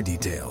retailer for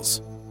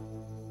details.